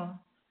hammer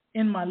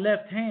in my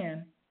left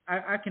hand.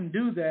 I can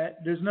do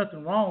that. There's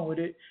nothing wrong with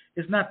it.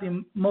 It's not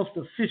the most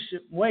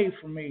efficient way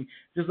for me.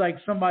 Just like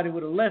somebody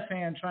with a left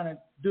hand trying to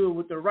do it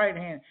with their right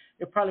hand,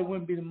 it probably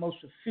wouldn't be the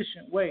most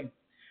efficient way.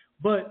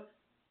 But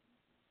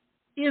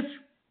if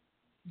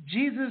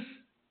Jesus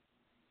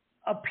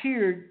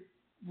appeared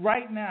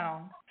right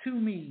now to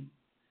me,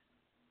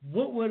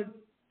 what would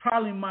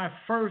probably my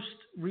first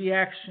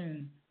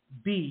reaction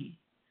be?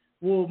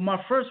 Well,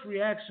 my first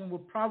reaction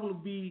would probably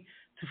be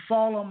to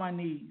fall on my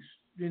knees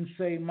and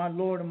say, my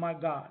Lord and my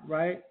God,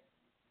 right?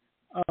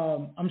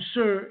 I'm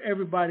sure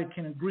everybody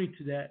can agree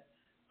to that.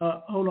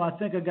 Hold on, I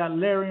think I got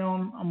Larry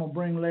on. I'm going to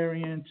bring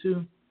Larry in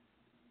too.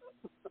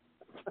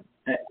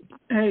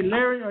 Hey,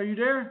 Larry, are you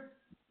there?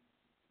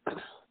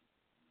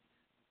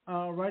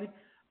 All righty.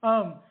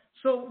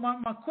 So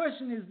my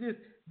question is this.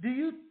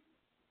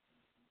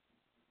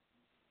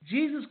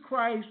 Jesus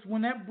Christ,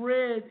 when that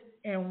bread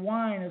and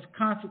wine is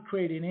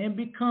consecrated and it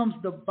becomes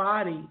the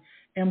body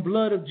and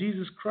blood of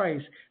Jesus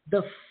Christ,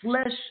 the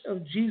flesh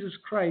of Jesus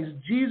Christ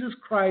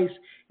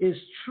is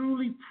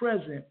truly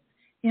present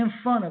in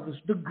front of us.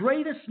 The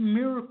greatest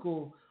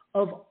miracle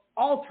of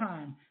all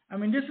time. I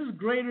mean, this is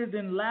greater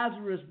than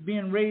Lazarus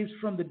being raised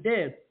from the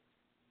dead.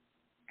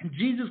 And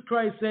Jesus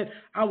Christ said,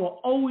 I will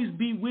always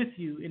be with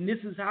you. And this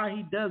is how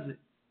he does it.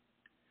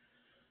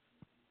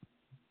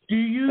 Do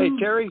you... Hey,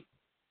 Terry?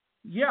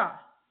 Yeah.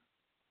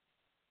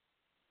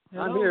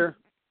 Hello? I'm here.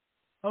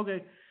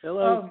 Okay.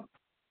 Hello.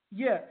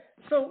 Yeah.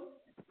 So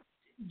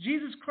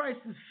Jesus Christ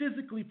is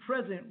physically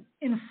present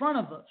in front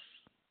of us.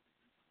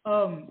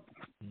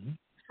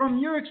 From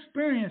your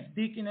experience,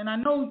 Deacon, and I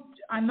know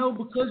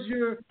because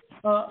you're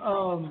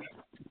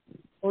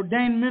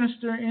ordained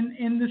minister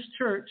in this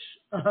church,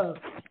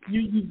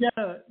 you've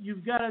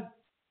got to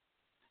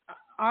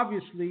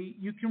obviously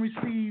you can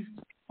receive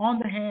on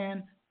the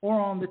hand or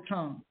on the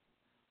tongue.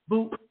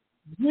 But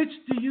which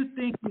do you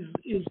think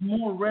is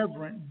more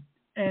reverent?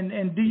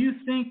 And do you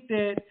think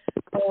that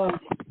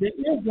the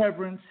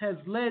irreverence has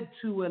led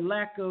to a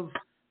lack of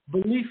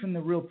belief in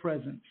the real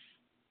presence?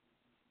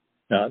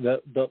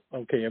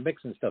 Okay, you're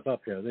mixing stuff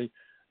up here.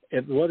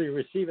 Whether you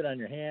receive it on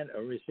your hand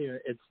or receive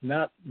it,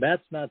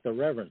 that's not the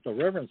reverence. The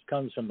reverence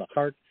comes from the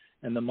heart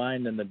and the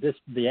mind and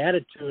the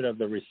attitude of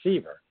the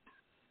receiver.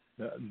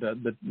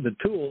 The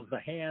tools, the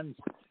hands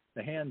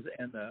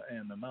and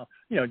the mouth.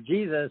 You know,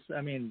 Jesus.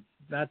 I mean,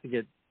 not to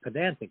get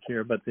pedantic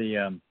here, but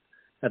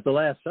at the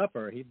Last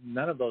Supper,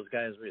 none of those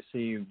guys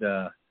received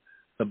the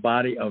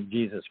body of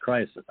Jesus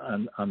Christ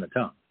on the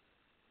tongue.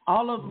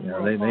 All of them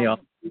were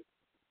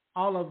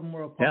all of them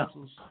were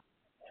apostles.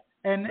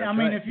 Yeah. And that's I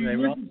mean, right. If you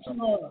listen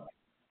to,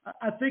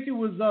 I think it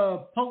was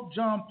Pope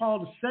John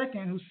Paul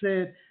II who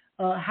said,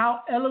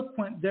 how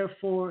eloquent,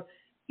 therefore,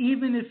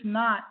 even if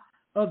not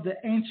of the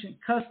ancient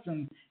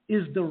custom,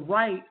 is the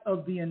rite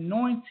of the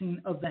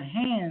anointing of the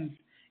hands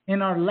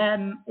in our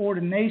Latin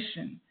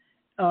ordination,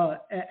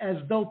 as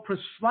though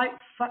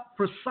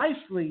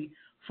precisely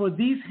for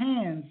these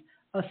hands,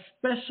 a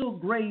special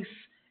grace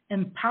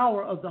and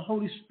power of the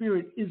Holy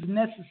Spirit is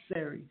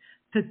necessary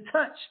to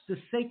touch the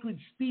sacred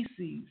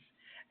species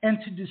and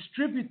to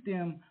distribute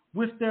them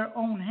with their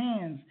own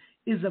hands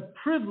is a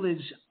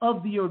privilege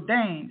of the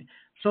ordained.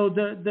 So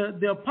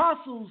the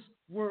apostles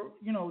were,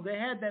 they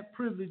had that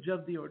privilege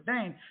of the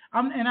ordained.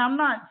 I'm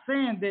not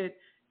saying that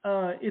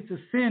it's a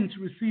sin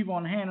to receive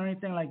on hand or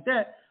anything like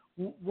that.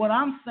 What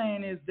I'm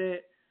saying is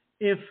that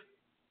if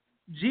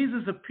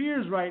Jesus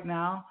appears right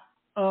now,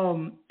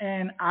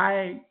 and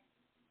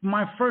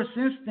my first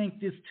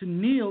instinct is to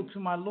kneel to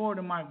my Lord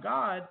and my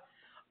God,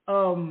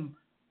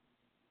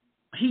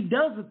 he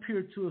does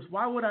appear to us.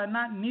 Why would I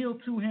not kneel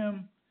to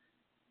him?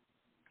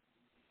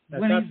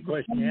 That's not the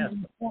question you asked.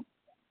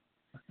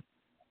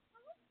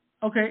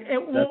 Okay.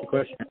 That's the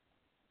question.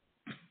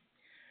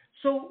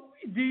 So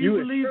do you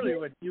believe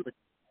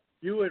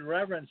you would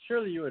reverence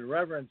the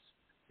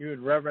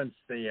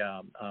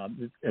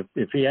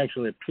if he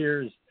actually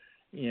appears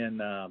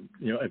in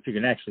if you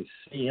can actually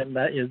see him,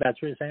 that's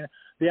what you're saying.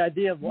 The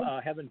idea of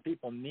having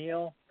people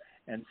kneel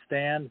and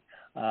stand,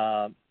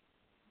 the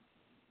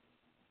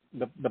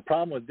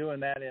problem with doing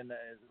that is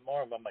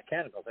more of a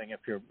mechanical thing.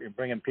 If you're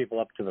bringing people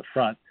up to the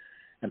front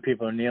and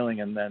people are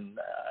kneeling, and then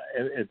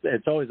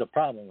it's always a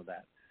problem with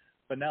that.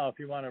 But now if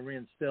you want to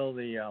reinstill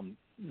the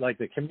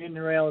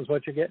communion rail is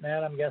what you're getting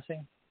at, I'm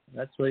guessing.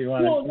 That's what you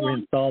want to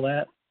reinstall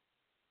that?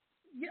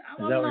 Yeah,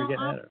 is that what you're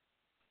getting at?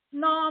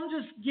 No, I'm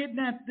just getting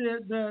at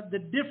the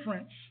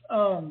difference.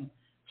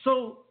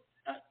 So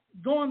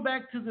going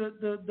back to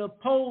the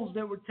polls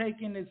that were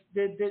taken,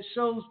 that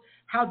shows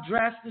how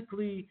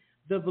drastically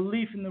the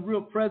belief in the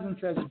real presence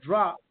has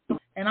dropped.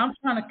 And I'm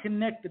trying to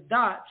connect the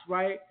dots,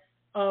 right?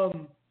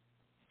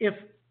 If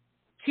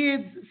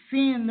kids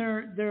seeing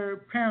their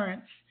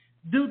parents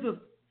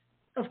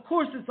of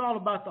course it's all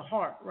about the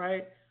heart,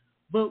 right?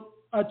 But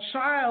a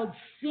child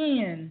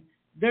seeing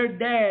their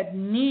dad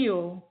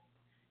kneel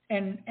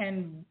and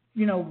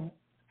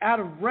out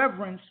of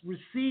reverence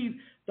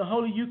receive the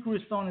Holy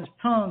Eucharist on his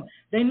tongue,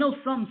 they know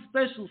something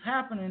special is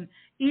happening,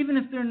 even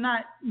if they're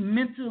not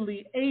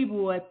mentally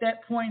able at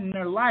that point in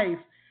their life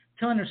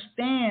to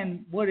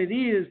understand what it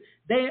is.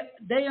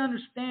 They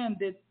understand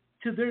that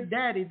to their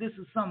daddy this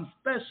is something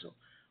special.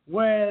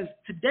 Whereas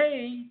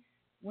today,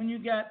 when you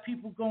got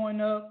people going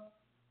up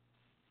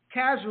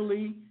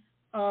casually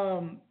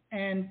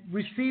and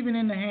receiving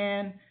in the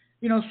hand,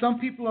 some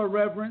people are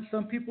reverent,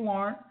 some people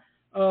aren't.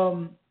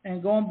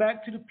 And going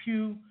back to the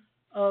pew,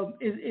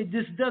 it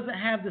just doesn't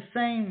have the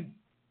same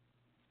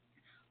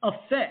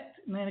effect.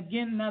 And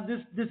again, now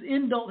this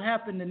indult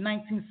happened in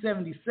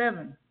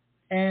 1977,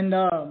 and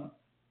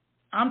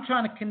I'm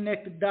trying to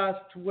connect the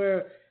dots to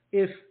where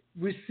if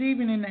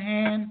receiving in the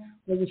hand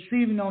or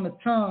receiving on the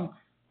tongue,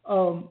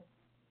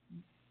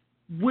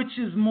 which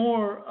is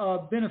more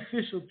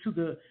beneficial to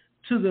the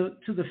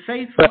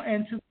faithful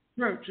and to the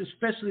church,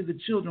 especially the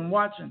children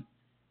watching.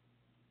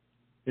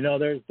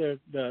 There's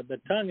the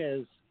tongue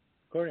is,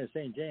 according to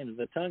St. James,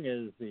 the tongue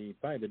is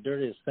probably the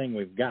dirtiest thing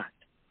we've got.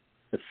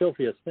 The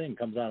filthiest thing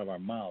comes out of our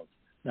mouths,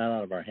 not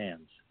out of our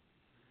hands.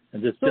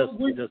 And just to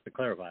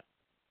clarify,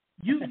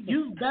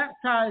 you've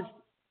baptized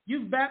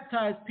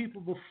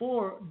people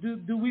before.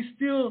 Do we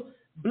still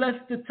bless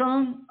the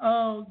tongue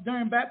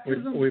during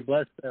baptism? We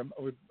bless them.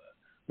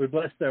 We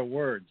bless their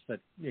words that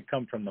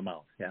come from the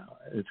mouth. Yeah,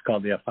 it's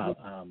called the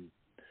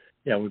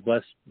we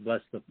bless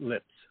the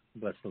lips.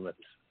 Bless the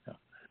lips. Yeah.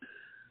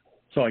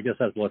 So I guess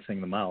that's blessing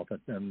the mouth,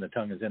 and the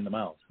tongue is in the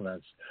mouth. So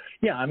that's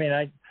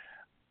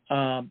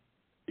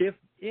if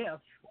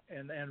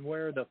and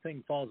where the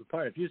thing falls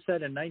apart. If you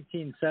said in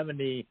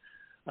 1970,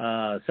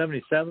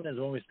 77 is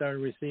when we started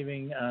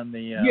receiving on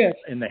the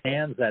in the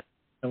hands, that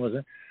was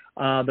it.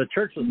 The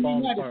church was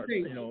falling apart.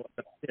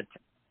 It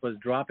was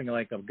dropping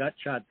like a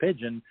gut-shot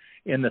pigeon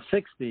in the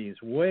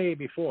 60s, way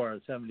before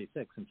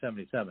 76 and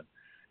 77.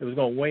 It was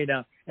going way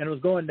down, and it was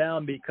going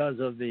down because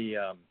of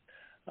the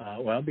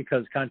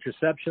because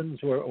contraception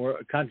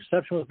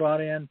was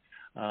brought in.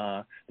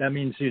 That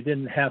means you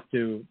didn't have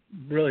to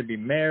really be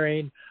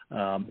married.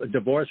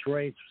 Divorce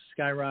rates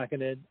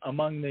skyrocketed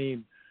among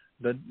the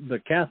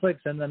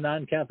Catholics and the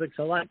non-Catholics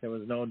alike. There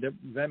was no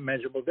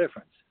measurable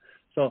difference.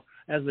 So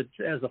as the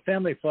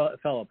family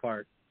fell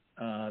apart,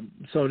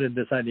 so did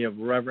this idea of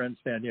reverence,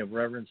 the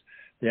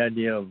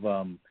idea of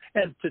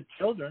and to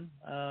children,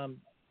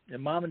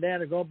 and mom and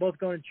dad are both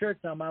going to church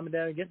now. Mom and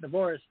dad are getting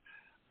divorced.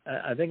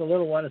 I think a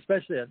little one,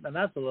 especially, and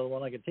that's a little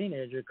one like a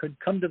teenager, could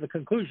come to the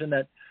conclusion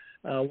that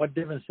what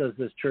difference does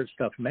this church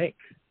stuff make?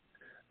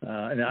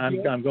 And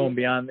I'm going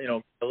beyond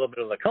a little bit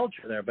of the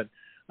culture there, but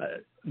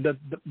the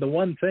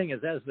one thing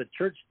is, as the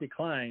church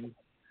declined,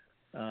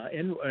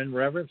 and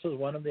reverence was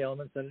one of the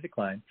elements that it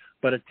declined,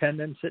 but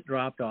attendance it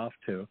dropped off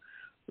too.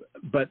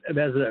 But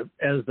as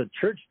the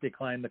church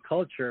declined, the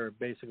culture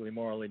basically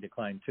morally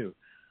declined too.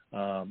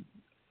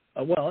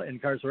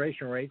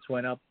 Incarceration rates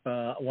went up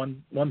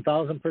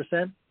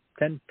 1,000%,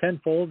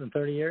 tenfold in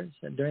 30 years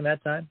during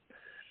that time.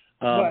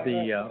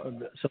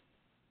 So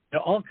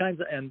all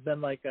kinds of, and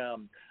then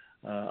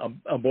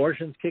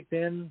abortions kicked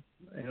in.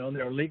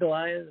 They're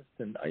legalized,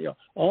 and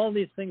all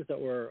these things that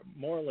were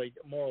moral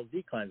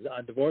declines.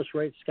 Divorce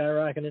rates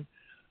skyrocketed.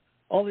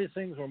 all these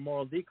things were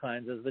moral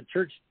declines as the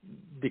church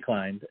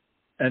declined.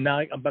 And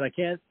now, but I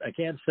can't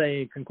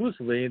say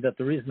conclusively that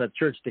the reason that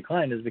church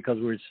declined is because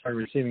we started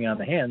receiving on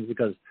the hands,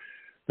 because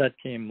that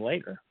came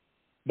later.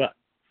 But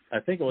I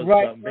think it was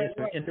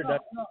basically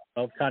introduction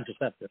of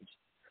contraceptives.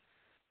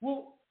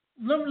 Well,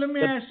 let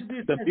me ask you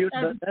this.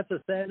 That's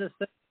a saddest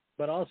thing,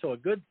 but also a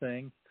good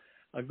thing.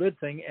 A good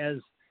thing as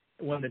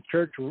when the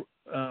church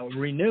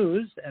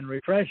renews and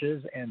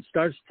refreshes and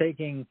starts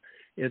taking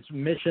its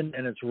mission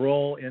and its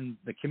role in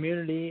the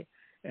community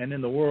and in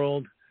the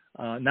world.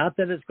 Not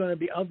that it's going to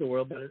be of the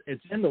world, but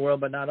it's in the world,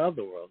 but not of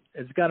the world.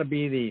 It's got to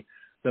be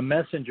the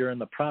messenger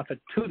and the prophet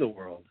to the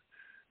world,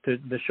 to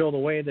show the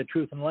way, the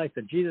truth, and life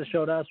that Jesus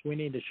showed us. We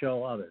need to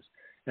show others.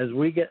 As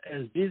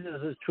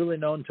Jesus is truly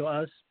known to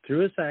us through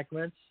His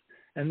sacraments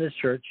and this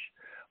church,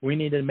 we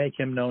need to make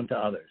Him known to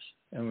others,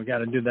 and we got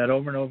to do that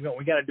over and over again.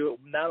 We got to do it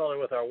not only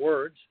with our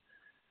words,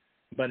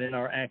 but in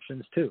our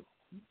actions too.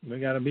 We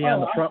got to be on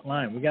the front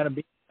line. We got to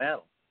be in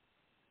battle.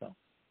 So,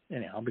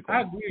 anyhow, I'll be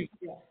quiet. I agree.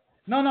 Yeah.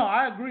 No,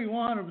 I agree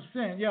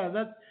 100%.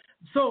 Yeah,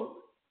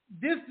 so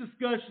this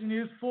discussion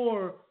is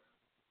for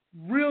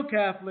real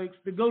Catholics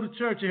to go to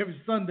church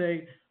every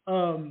Sunday.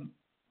 And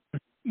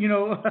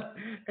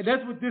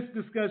that's what this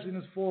discussion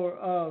is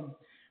for.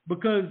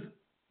 Because,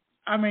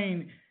 I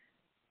mean,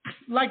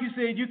 like you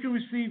said, you can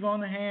receive on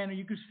the hand or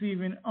you can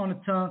receive on the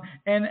tongue.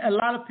 And a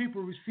lot of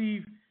people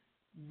receive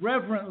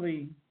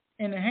reverently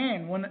in the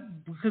hand.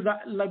 Because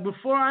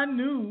before I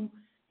knew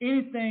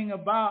anything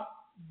about,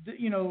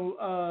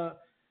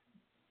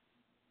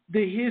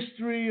 the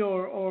history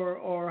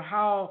or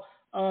how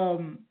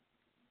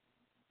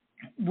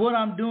what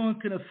I'm doing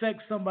can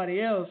affect somebody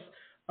else.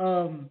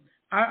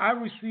 I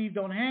received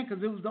on hand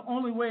because it was the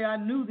only way I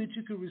knew that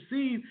you could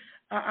receive.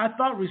 I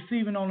thought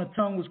receiving on the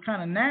tongue was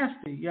kind of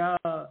nasty,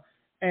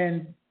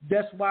 and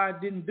that's why I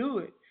didn't do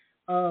it.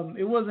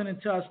 It wasn't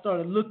until I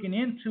started looking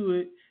into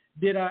it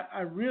that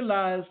I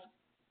realized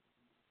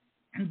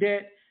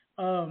that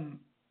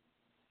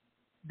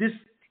this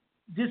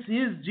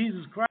is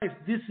Jesus Christ.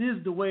 This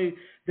is the way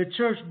the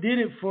church did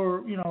it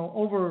for,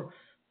 over,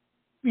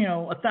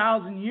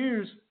 1,000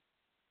 years.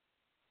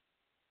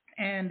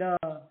 And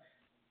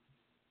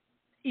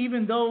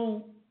even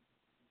though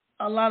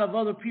a lot of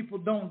other people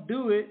don't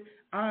do it,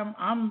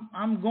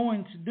 I'm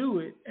going to do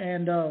it.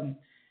 And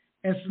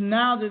so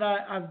now that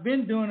I've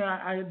been doing it,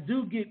 I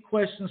do get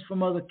questions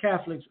from other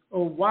Catholics.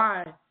 Or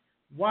why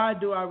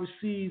do I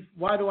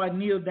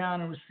kneel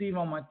down and receive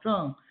on my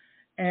tongue?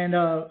 And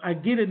I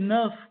get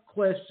enough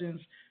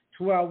questions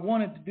to where I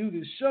wanted to do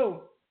this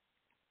show.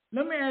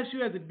 Let me ask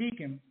you as a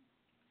deacon,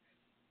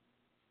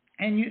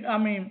 and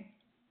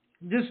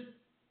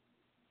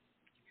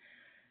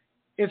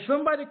if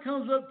somebody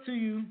comes up to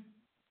you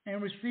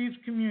and receives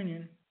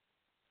communion,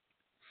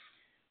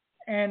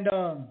 and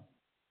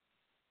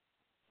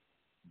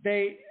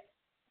they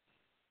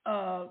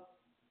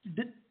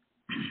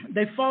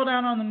fall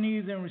down on their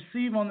knees and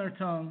receive on their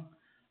tongue,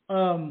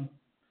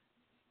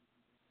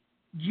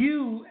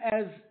 you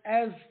as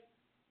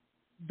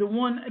the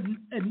one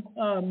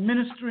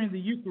ministering the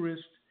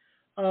Eucharist,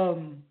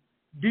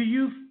 do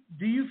you?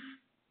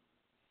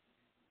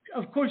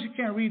 Of course, you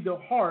can't read their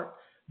heart,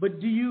 but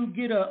do you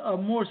get a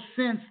more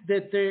sense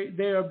that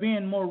they are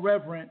being more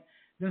reverent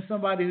than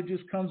somebody who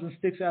just comes and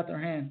sticks out their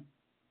hand?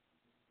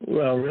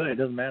 Well, really, it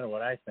doesn't matter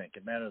what I think.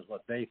 It matters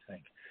what they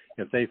think.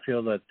 If they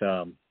feel that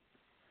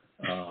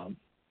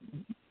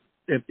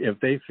if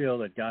they feel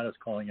that God is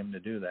calling them to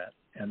do that,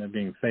 and they're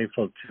being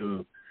faithful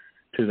to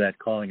that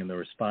calling, and they're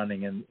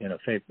responding in a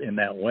faith in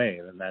that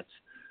way, then that's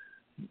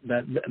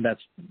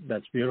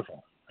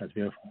beautiful. That's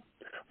beautiful.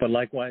 But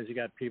likewise, you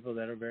got people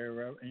that are very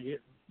reverent. You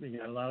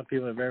got a lot of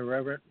people that are very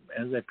reverent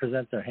as they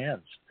present their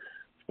hands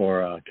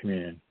for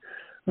communion.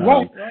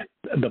 Right.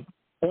 The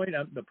point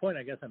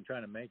I guess I'm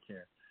trying to make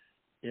here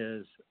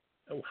is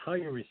how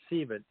you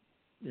receive it.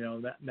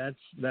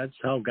 That's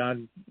how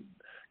God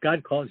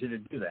calls you to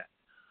do that.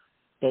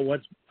 But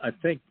what's, I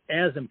think,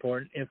 as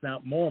important, if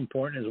not more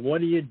important, is what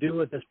do you do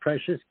with this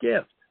precious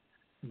gift?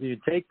 Do you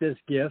take this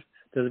gift?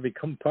 Does it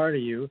become part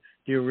of you?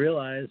 Do you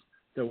realize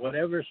that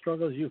whatever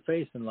struggles you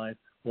face in life,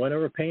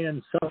 whatever pain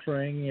and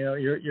suffering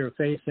you're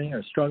facing,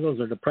 or struggles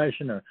or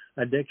depression or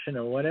addiction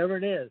or whatever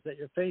it is that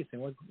you're facing,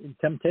 what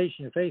temptation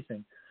you're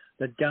facing,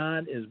 that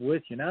God is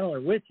with you, not only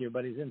with you,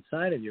 but He's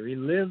inside of you. He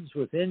lives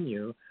within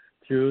you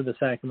through the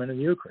sacrament of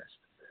the Eucharist.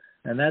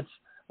 And that's,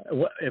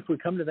 if we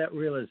come to that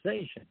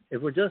realization,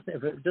 if it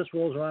just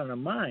rolls around in our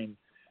mind,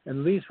 at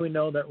least we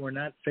know that we're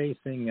not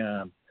facing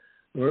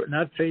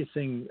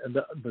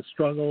the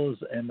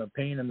struggles and the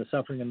pain and the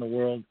suffering in the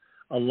world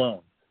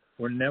alone.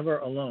 We're never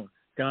alone.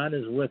 God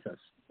is with us,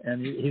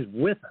 and He's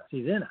with us.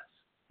 He's in us.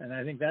 And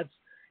I think that's,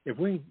 if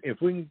we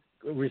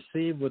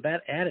receive with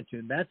that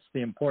attitude, that's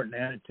the important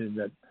attitude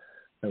that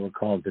we're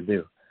called to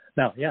do.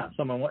 Now, yeah,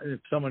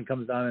 if someone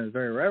comes down and is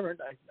very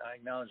reverent, I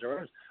acknowledge their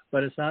reverence,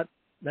 but it's not.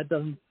 That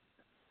doesn't.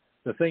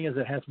 The thing is,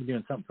 it has to be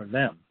doing something for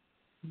them,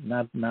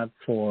 not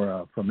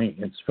for me.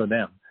 It's for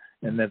them,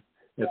 and that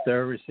if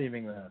they're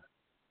receiving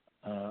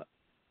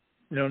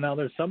now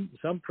there's some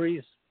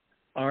priests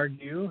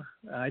argue.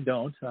 I'm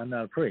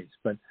not a priest,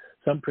 but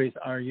some priests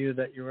argue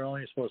that you were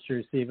only supposed to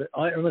receive it.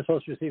 Everyone's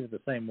supposed to receive it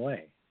the same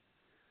way.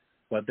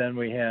 But then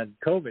we had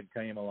COVID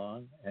came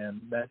along,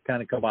 and that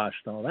kind of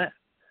kiboshed all that,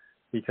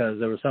 because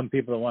there were some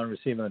people that wanted to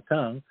receive in the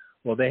tongue.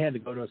 Well, they had to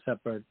go to a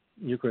separate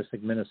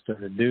Eucharistic minister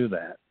to do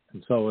that,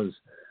 and so it was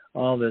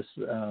all this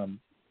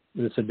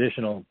this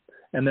additional.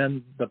 And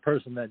then the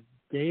person that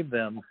gave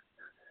them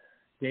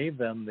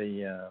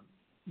the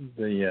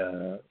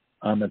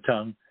on the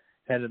tongue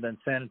had to then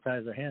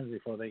sanitize their hands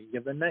before they could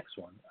give the next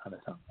one on the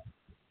tongue.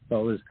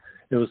 So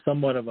it was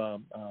somewhat of a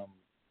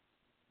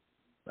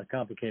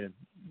complicated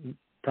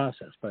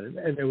process, but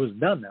it was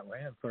done that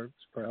way for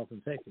health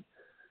and safety.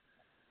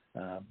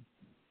 But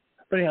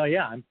anyhow,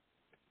 yeah,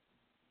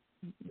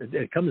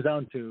 it comes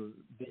down to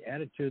the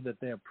attitude that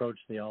they approach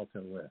the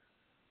altar with.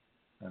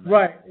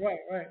 Right.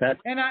 That's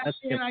I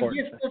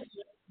guess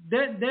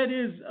that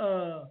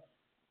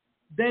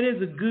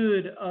is a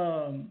good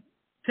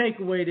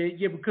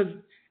takeaway because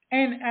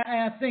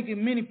I think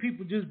many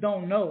people just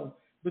don't know,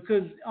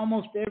 because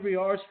almost every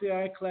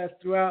RCI class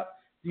throughout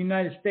the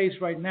United States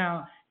right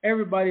now,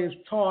 everybody is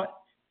taught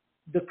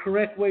the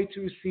correct way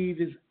to receive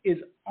is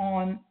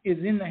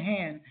in the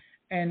hand,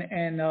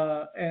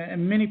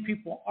 and many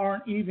people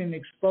aren't even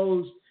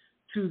exposed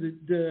to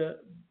the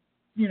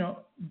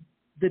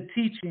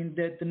teaching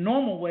that the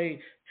normal way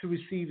to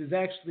receive is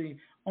actually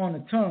on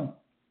the tongue.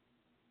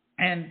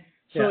 And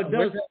so it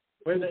does have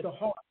with the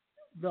heart.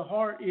 The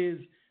heart is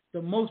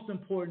the most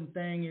important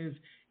thing.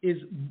 Is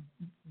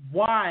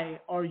why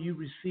are you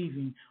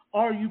receiving?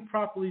 Are you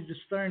properly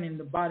discerning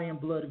the body and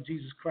blood of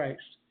Jesus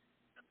Christ?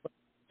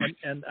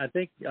 And I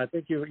think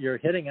you're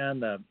hitting on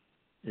the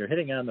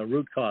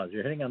root cause.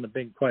 You're hitting on the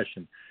big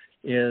question: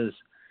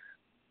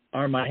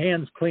 are my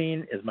hands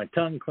clean? Is my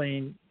tongue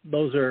clean?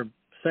 Those are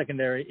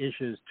secondary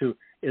issues to,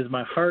 is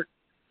my heart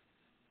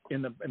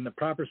in the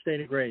proper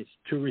state of grace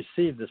to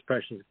receive this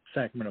precious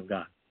sacrament of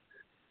God?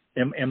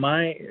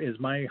 Is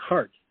my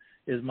heart,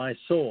 is my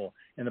soul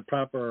in the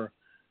proper,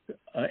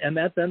 and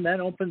that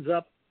opens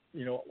up,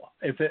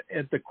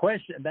 if the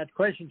question, that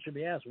question should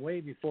be asked way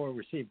before we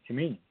receive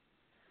communion.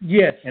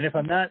 Yes. And if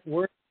I'm not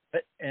working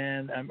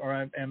and I'm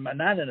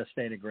not in a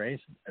state of grace,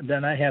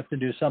 then I have to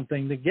do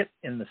something to get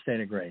in the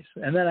state of grace.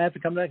 And then I have to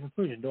come to that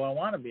conclusion. Do I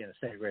want to be in a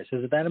state of grace?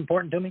 Is it that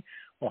important to me?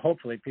 Well,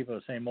 hopefully people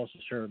are saying most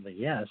assuredly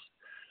yes.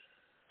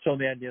 So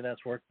the idea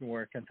that's where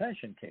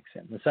confession kicks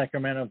in, the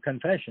sacrament of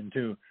confession,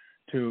 to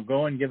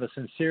go and give a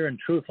sincere and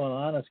truthful and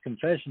honest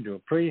confession to a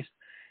priest.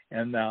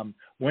 And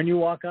when you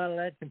walk out of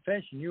that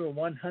confession, you are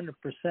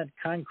 100%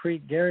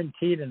 concrete,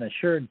 guaranteed, and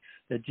assured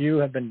that you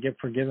have been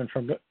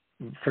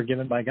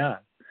forgiven by God.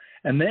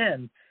 And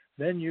then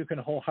you can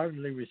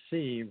wholeheartedly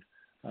receive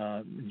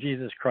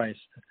Jesus Christ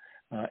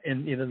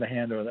in either the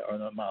hand or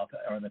the mouth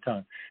or the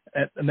tongue,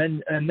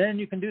 and then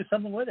you can do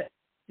something with it.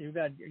 You've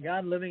got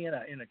God living in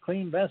a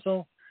clean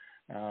vessel,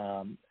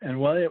 and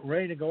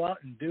ready to go out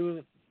and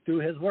do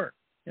His work.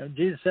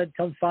 Jesus said,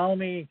 "Come follow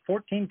me."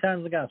 14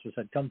 times the gospel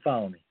said, "Come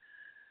follow me."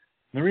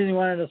 And the reason He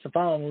wanted us to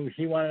follow Him,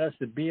 He wanted us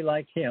to be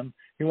like Him.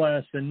 He wanted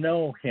us to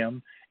know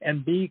Him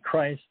and be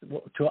Christ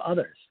to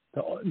others.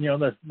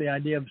 The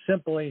idea of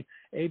simply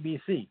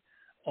ABC,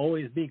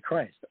 always be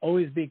Christ.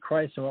 Always be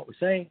Christ in what we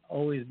say,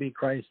 always be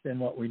Christ in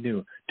what we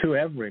do, to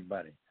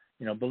everybody,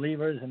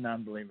 believers and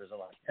non-believers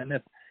alike. And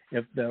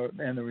if the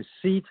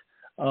receipt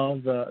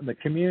of the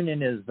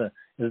communion is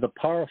the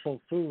powerful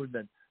food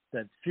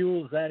that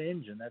fuels that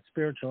engine, that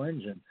spiritual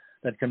engine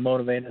that can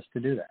motivate us to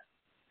do that.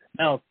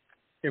 Now,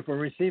 if we're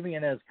receiving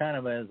it as kind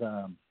of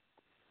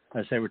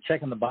I say we're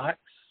checking the box,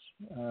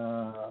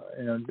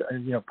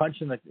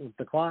 punching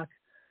the clock,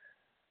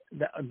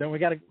 then we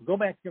got to go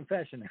back to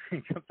confession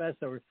and confess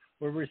that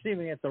we're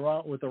receiving it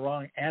with the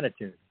wrong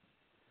attitude.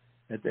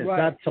 It's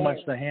not so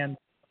much the hand,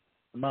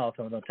 the mouth,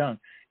 or the tongue.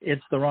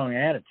 It's the wrong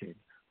attitude.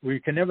 We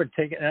can never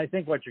take it. And I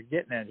think what you're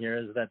getting at here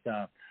is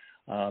that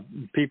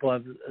people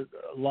have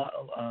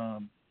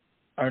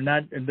are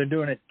not. They're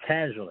doing it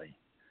casually.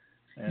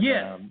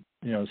 And,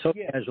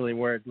 casually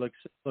where it looks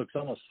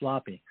almost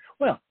sloppy.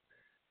 Well,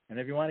 and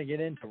if you want to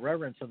get into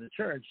reverence of the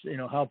church,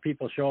 how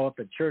people show up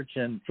at church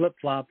in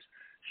flip-flops,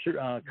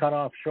 cut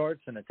off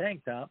shorts and a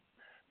tank top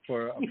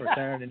for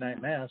Saturday night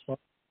mass. Well,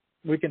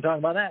 we can talk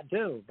about that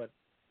too. But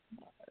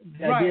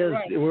the idea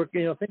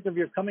is, think of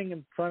you're coming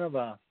in front of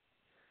I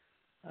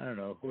don't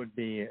know who would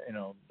be.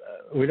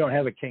 We don't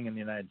have a king in the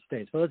United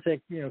States, but let's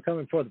say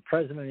coming before the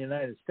president of the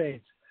United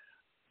States.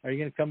 Are you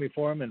going to come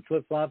before him in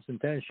flip-flops and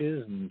tennis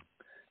shoes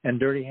and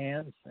dirty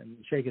hands and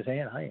shake his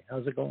hand? Hi,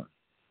 how's it going?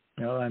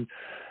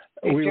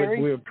 We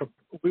would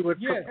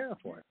prepare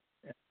for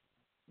it.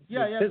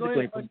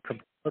 Physically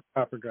put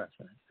proper dress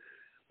in it.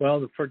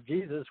 Well, for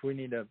Jesus, we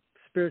need to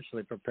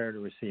spiritually prepare to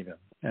receive Him,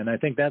 and I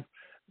think that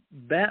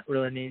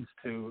really needs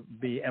to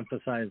be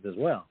emphasized as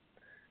well.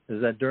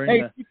 Is that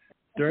during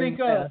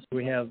Mass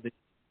we have the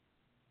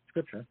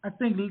Scripture? I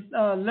think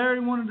Larry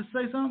wanted to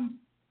say something.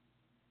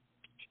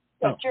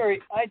 Yeah, Jerry,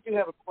 I do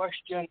have a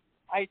question.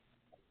 I'm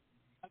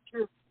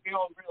sure we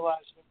all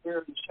realize that we're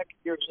in the second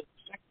year. Is it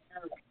the second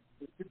year of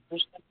the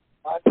Eucharistic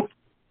Bible?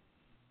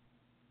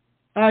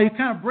 You're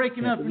kind of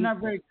breaking up. You're not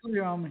very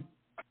clear on me.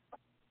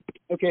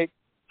 Okay.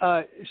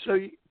 So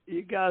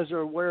you guys are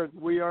aware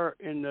we are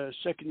in the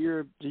second year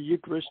of the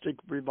Eucharistic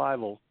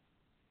revival.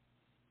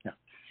 Yeah.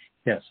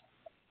 Yes.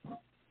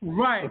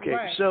 Right. Okay.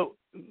 Right. So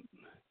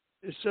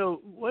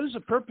what is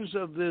the purpose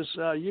of this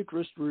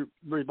Eucharist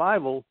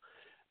revival,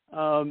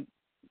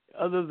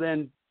 other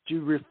than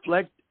to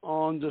reflect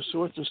on the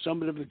source and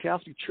summit of the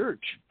Catholic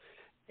Church?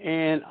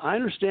 And I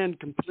understand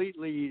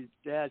completely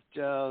that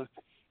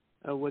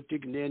what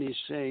Deacon Danny is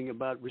saying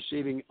about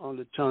receiving on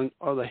the tongue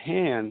or the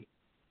hand,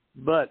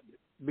 but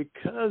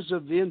because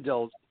of the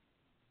indult,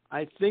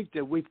 I think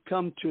that we've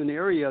come to an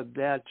area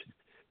that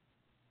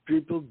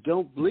people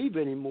don't believe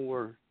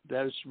anymore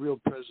that it's real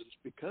presence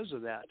because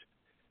of that.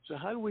 So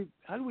how do we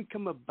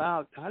come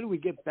about? How do we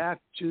get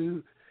back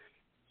to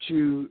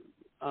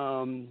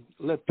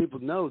let people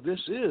know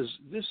this is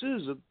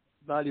the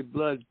body,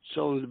 blood,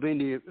 soul, and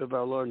divinity of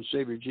our Lord and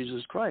Savior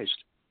Jesus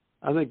Christ?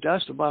 I think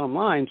that's the bottom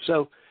line.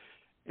 So,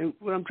 and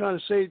what I'm trying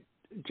to say,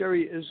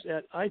 Jerry, is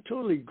that I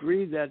totally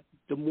agree that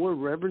the more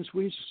reverence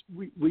we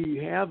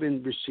have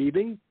in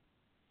receiving,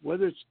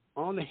 whether it's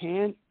on the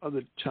hand or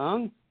the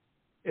tongue,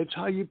 it's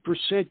how you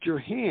present your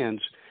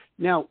hands.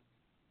 Now,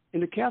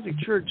 in the Catholic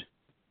Church,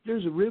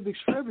 there's a rubrics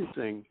for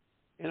everything.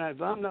 And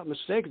if I'm not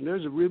mistaken,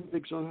 there's a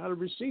rubrics on how to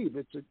receive.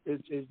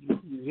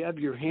 You have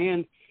your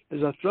hand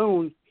as a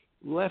throne,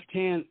 left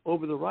hand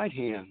over the right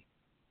hand.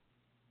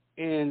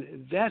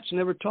 And that's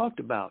never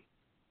talked about.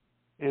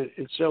 And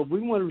so if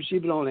we want to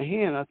receive it on the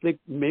hand, I think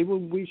maybe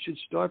we should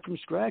start from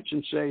scratch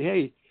and say,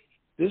 hey,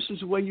 this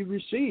is the way you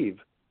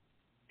receive.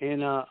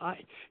 And,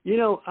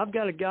 I've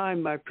got a guy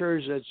in my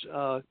prayers that's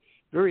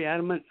very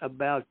adamant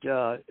about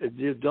the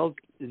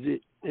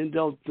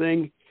indult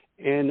thing.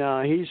 And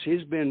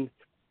he's been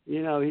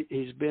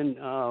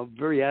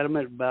very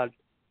adamant about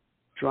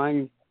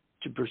trying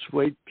to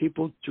persuade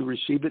people to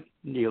receive it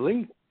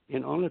kneeling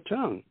and on the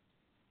tongue.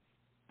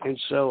 And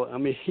so, I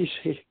mean,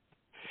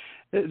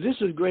 this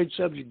is a great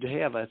subject to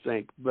have, I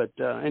think. But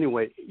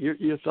anyway,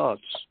 your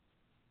thoughts.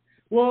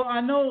 Well, I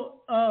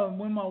know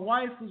when my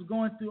wife was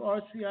going through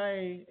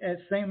RCIA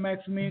at St.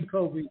 Maximilian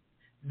Kolbe,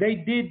 they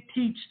did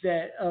teach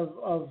that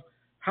of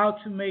how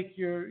to make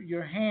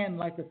your hand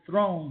like a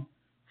throne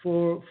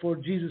for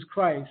Jesus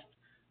Christ.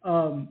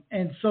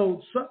 And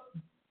so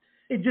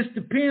it just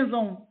depends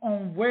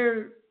on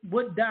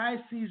what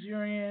diocese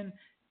you're in,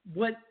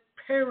 what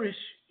parish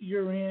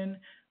you're in,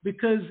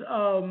 because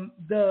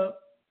the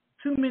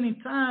too many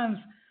times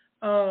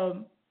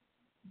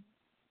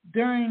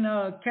during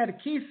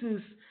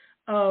catechesis,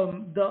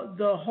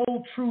 the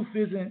whole truth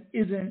isn't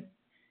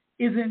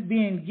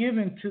being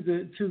given to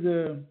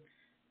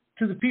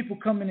the people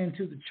coming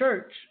into the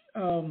church.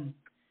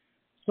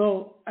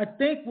 So I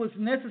think what's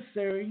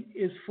necessary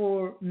is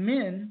for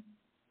men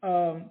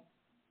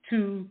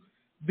to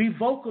be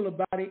vocal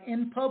about it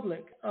in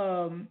public,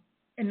 and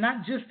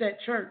not just at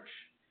church,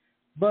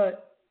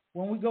 but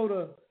when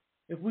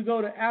if we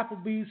go to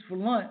Applebee's for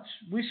lunch,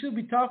 we should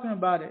be talking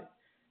about it.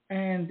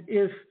 And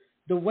if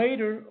the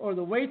waiter or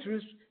the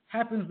waitress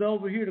happens to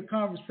overhear the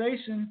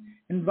conversation,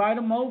 invite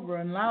them over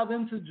and allow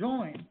them to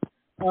join.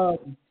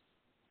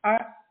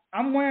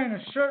 I'm wearing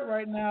a shirt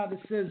right now that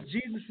says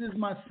Jesus is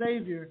my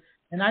Savior,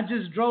 and I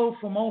just drove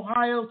from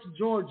Ohio to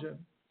Georgia.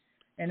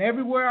 And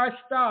everywhere I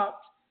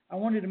stopped, I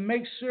wanted to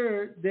make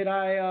sure that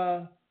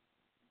I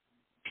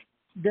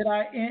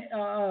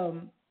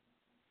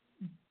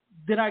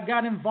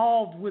got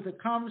involved with a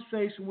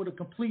conversation with a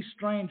complete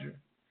stranger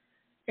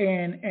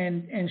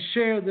and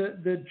share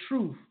the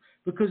truth.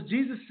 Because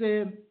Jesus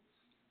said,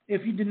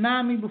 if you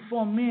deny me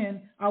before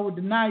men, I will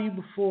deny you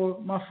before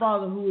my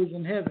Father who is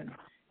in heaven.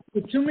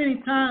 But too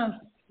many times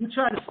we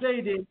try to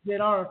say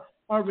that our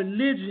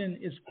religion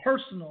is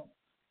personal,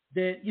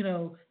 that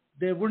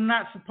that we're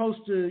not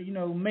supposed to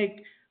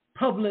make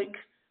public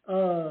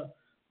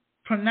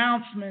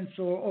pronouncements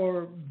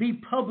or be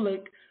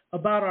public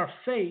about our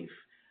faith.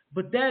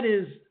 But that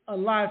is a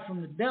lie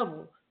from the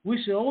devil. We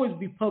should always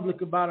be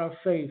public about our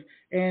faith.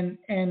 And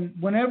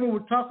whenever we're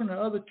talking to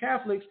other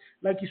Catholics,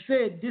 like you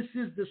said, this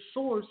is the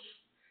source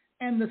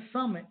and the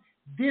summit.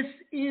 This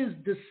is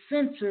the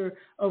center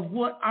of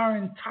what our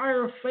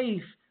entire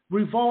faith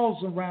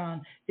revolves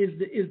around, is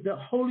the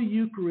Holy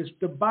Eucharist,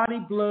 the body,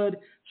 blood,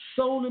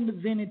 soul, and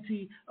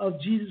divinity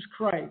of Jesus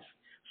Christ.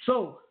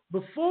 So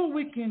before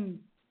we can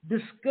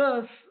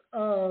discuss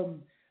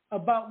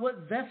about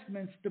what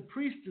vestments the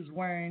priest is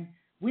wearing,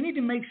 we need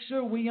to make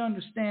sure we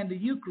understand the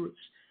Eucharist.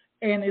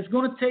 And it's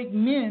going to take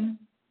men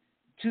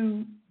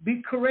to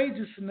be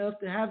courageous enough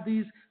to have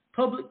these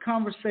public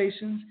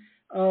conversations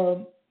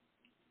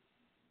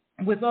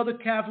with other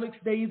Catholics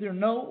they either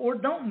know or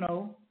don't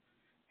know,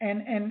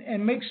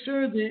 and make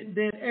sure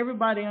that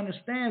everybody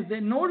understands that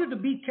in order to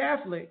be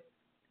Catholic,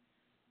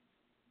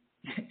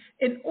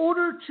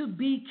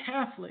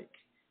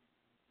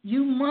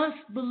 you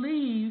must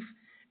believe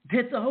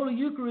that the Holy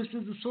Eucharist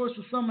is the source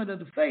and summit of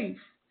the faith.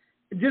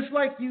 Just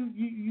like you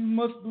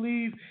must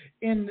believe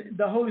in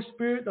the Holy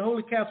Spirit, the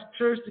Holy Catholic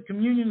Church, the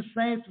communion of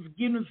saints, the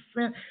forgiveness of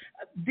sin.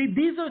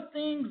 These are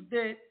things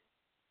that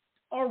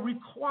are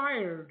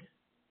required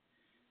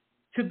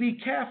to be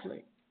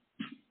Catholic.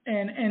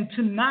 And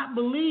to not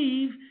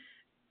believe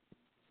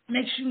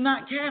makes you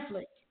not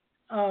Catholic.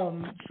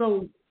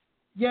 So,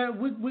 yeah,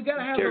 we got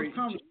to have those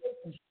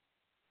conversations.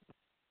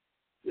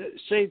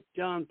 St.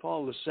 John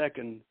Paul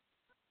II,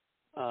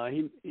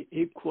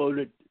 he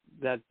quoted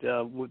that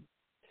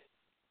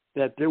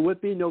that there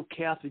would be no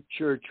Catholic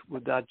Church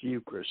without the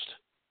Eucharist.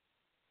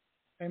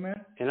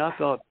 Amen. And I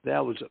thought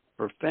that was a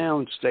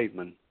profound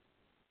statement,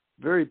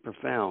 very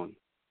profound.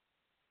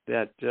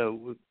 That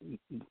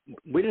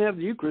we didn't have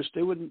the Eucharist,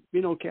 there wouldn't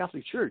be no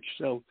Catholic Church.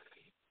 So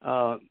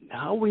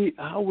how we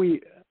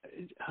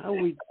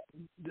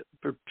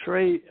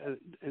portray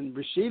in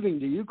receiving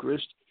the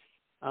Eucharist,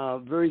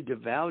 very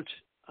devout,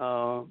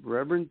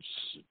 reverence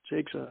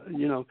takes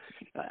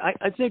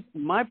I think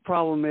my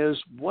problem is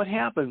what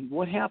happened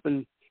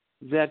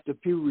that the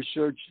Pew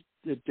Research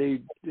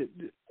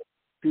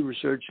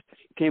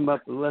came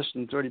up with less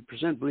than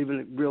 30% believe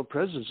in real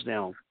presence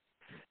now.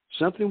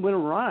 Something went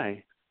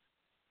awry.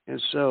 And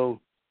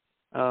so,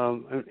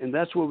 and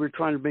that's what we're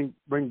trying to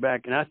bring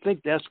back. And I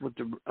think that's what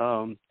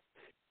the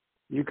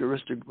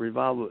Eucharistic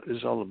revival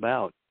is all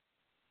about,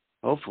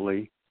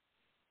 hopefully.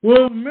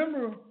 Well,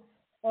 remember,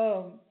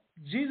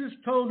 Jesus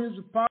told his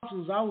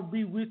apostles, I will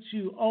be with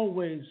you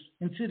always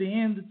until the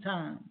end of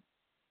time.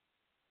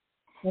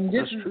 And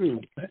that's true.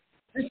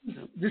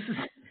 This is,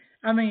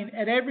 I mean,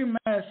 at every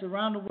Mass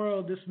around the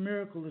world, this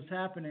miracle is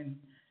happening.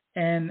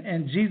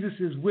 And Jesus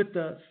is with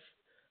us.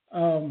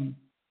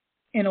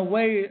 In a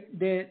way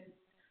that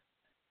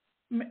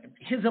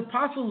his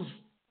apostles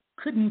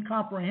couldn't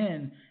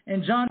comprehend.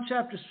 In John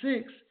chapter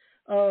 6,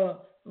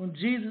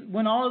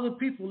 when all of the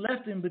people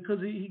left him because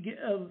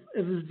of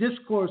his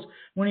discourse,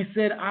 when he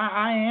said,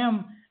 I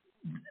am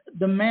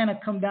the manna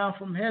come down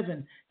from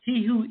heaven.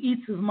 He who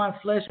eats of my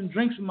flesh and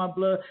drinks of my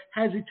blood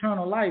has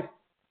eternal life.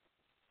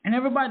 And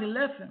everybody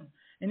left him.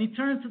 And he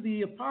turned to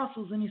the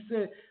apostles and he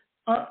said,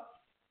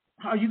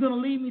 are you going to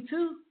leave me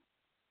too?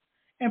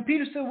 And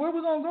Peter said, where are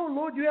we going to go,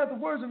 Lord? You have the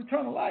words of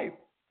eternal life.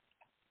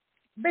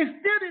 They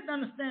still didn't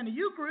understand the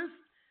Eucharist,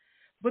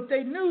 but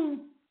they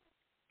knew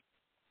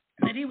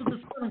that he was the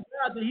Son of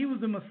God, that he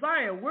was the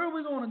Messiah. Where are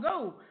we going to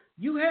go?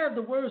 You have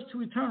the words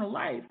to eternal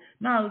life.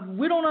 Now,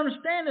 we don't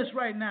understand this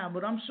right now,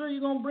 but I'm sure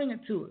you're going to bring it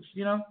to us,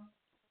 you know?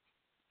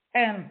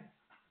 And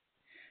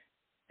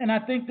I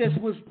think that's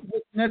what's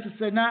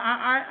necessary. Now,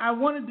 I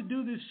wanted to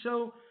do this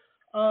show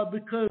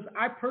because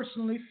I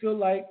personally feel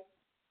like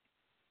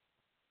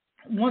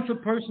once a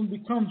person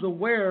becomes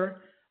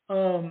aware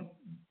that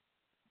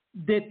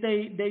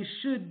they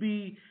should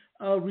be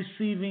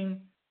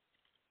receiving,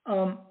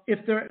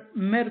 if they're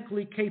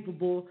medically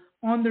capable,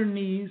 on their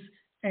knees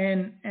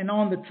and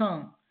on the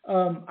tongue.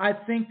 I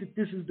think that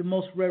this is the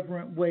most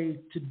reverent way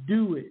to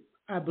do it.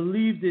 I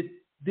believe that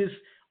this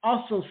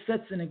also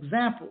sets an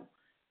example.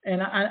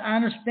 And I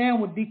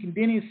understand what Deacon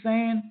Denny is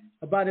saying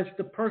about it's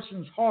the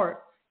person's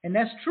heart. And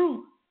that's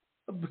true,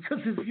 because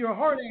if your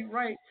heart ain't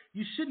right,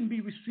 you shouldn't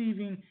be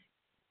receiving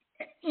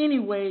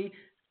anyway,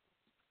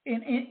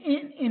 in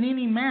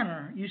any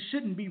manner. You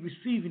shouldn't be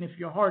receiving if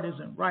your heart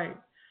isn't right.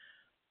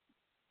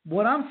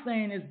 What I'm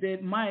saying is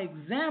that my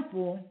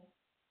example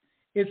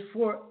is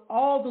for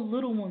all the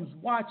little ones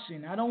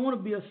watching. I don't want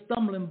to be a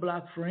stumbling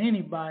block for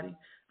anybody.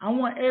 I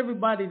want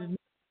everybody to know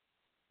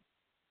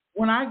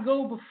when I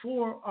go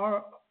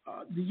before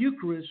the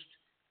Eucharist,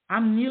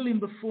 I'm kneeling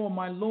before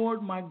my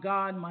Lord, my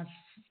God,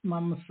 my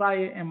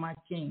Messiah, and my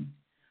King.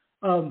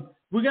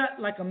 We got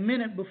like a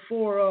minute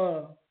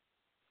before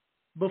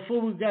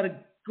we got to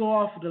go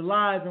off of the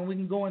live and we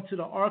can go into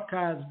the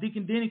archives.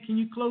 Deacon Denny, can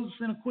you close us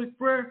in a quick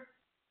prayer?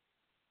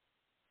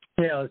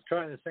 Yeah, let's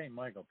try the St.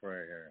 Michael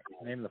prayer here.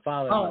 In the name of the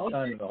Father, and the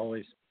Son, and the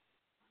Holy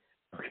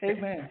Spirit. Okay.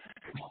 Amen.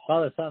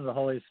 Father, Son, and the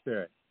Holy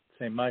Spirit.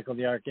 St. Michael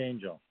the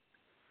Archangel,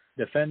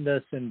 defend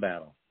us in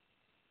battle.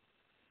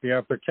 Be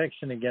our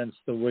protection against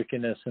the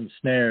wickedness and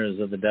snares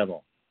of the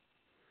devil.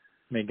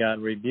 May God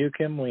rebuke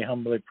him, we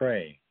humbly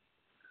pray.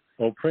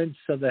 O Prince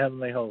of the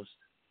heavenly host,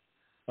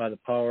 by the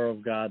power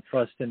of God,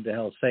 thrust into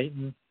hell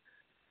Satan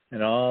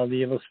and all the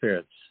evil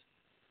spirits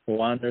who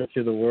wander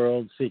through the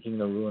world seeking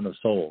the ruin of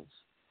souls.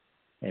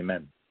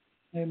 Amen.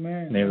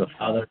 Amen. In the name of the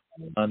Father,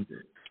 the Son,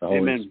 the Holy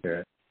Amen.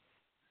 Spirit.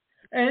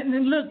 And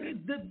then look,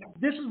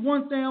 this is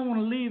one thing I want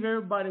to leave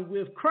everybody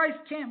with. Christ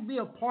can't be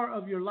a part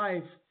of your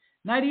life,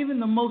 not even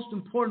the most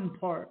important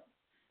part.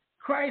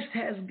 Christ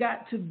has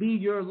got to be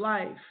your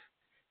life.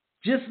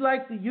 Just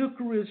like the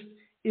Eucharist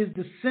is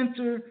the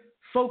center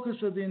focus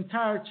of the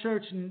entire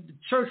church, and the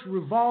church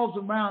revolves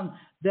around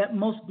that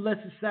most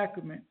blessed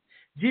sacrament.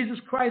 Jesus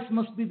Christ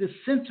must be the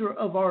center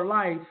of our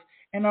life,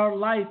 and our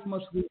life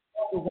must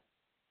revolve around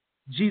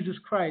Jesus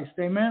Christ.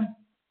 Amen?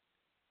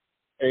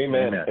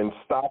 Amen. Amen. And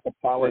stop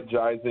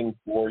apologizing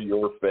for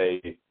your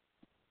faith.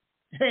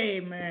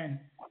 Amen.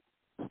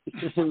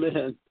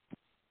 Amen.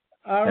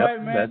 All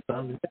right, man. That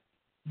sounds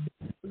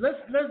good.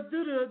 let's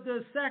do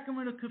the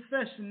sacrament of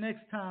confession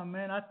next time,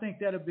 man. I think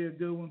that'll be a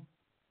good one.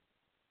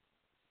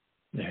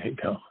 There you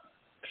go.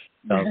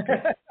 Sounds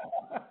good.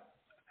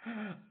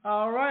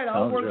 All right,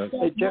 I'll work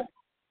Hey,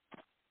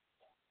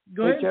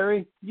 Go ahead.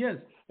 Terry. Yes.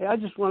 Hey, I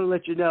just want to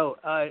let you know,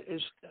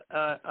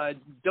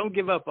 don't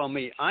give up on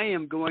me. I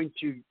am going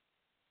to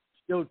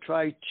still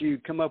try to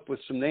come up with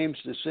some names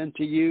to send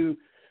to you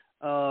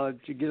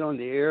to get on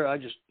the air.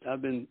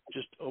 I've been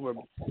just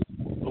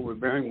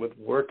overbearing with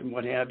work and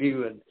what have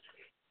you, and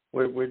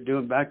we're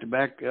doing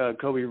back-to-back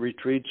COVID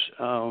retreats.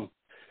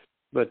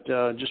 But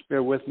just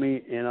bear with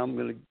me, and I'm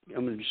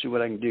gonna see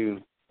what I can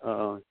do.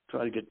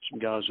 Try to get some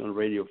guys on the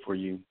radio for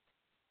you.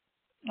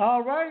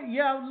 All right.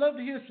 Yeah, I would love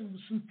to hear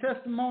some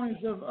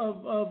testimonies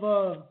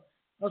of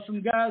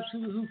some guys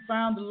who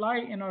found the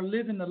light and are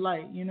living the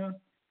light. You know,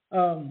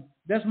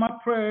 that's my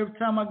prayer every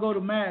time I go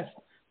to Mass.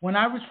 When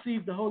I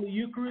receive the Holy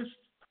Eucharist,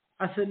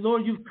 I said,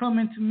 Lord, you've come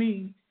into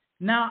me.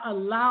 Now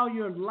allow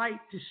your light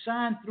to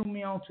shine through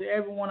me onto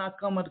everyone I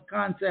come into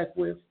contact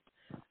with.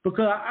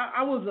 Because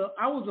I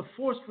was a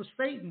force for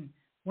Satan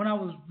when I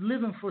was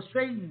living for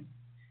Satan.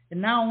 And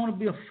now I want to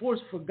be a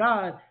force for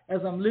God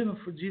as I'm living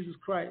for Jesus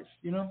Christ,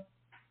 you know?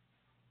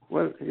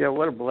 What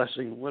a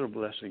blessing. What a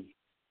blessing.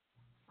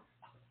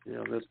 You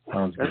know,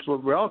 that's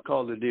what we're all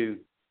called to do.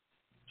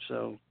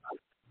 So,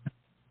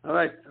 all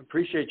right.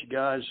 Appreciate you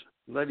guys.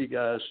 Love you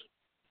guys.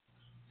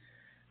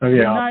 Oh,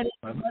 yeah. Good night,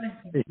 everybody.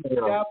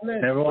 God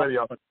bless. Everybody.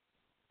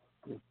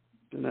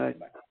 Good night.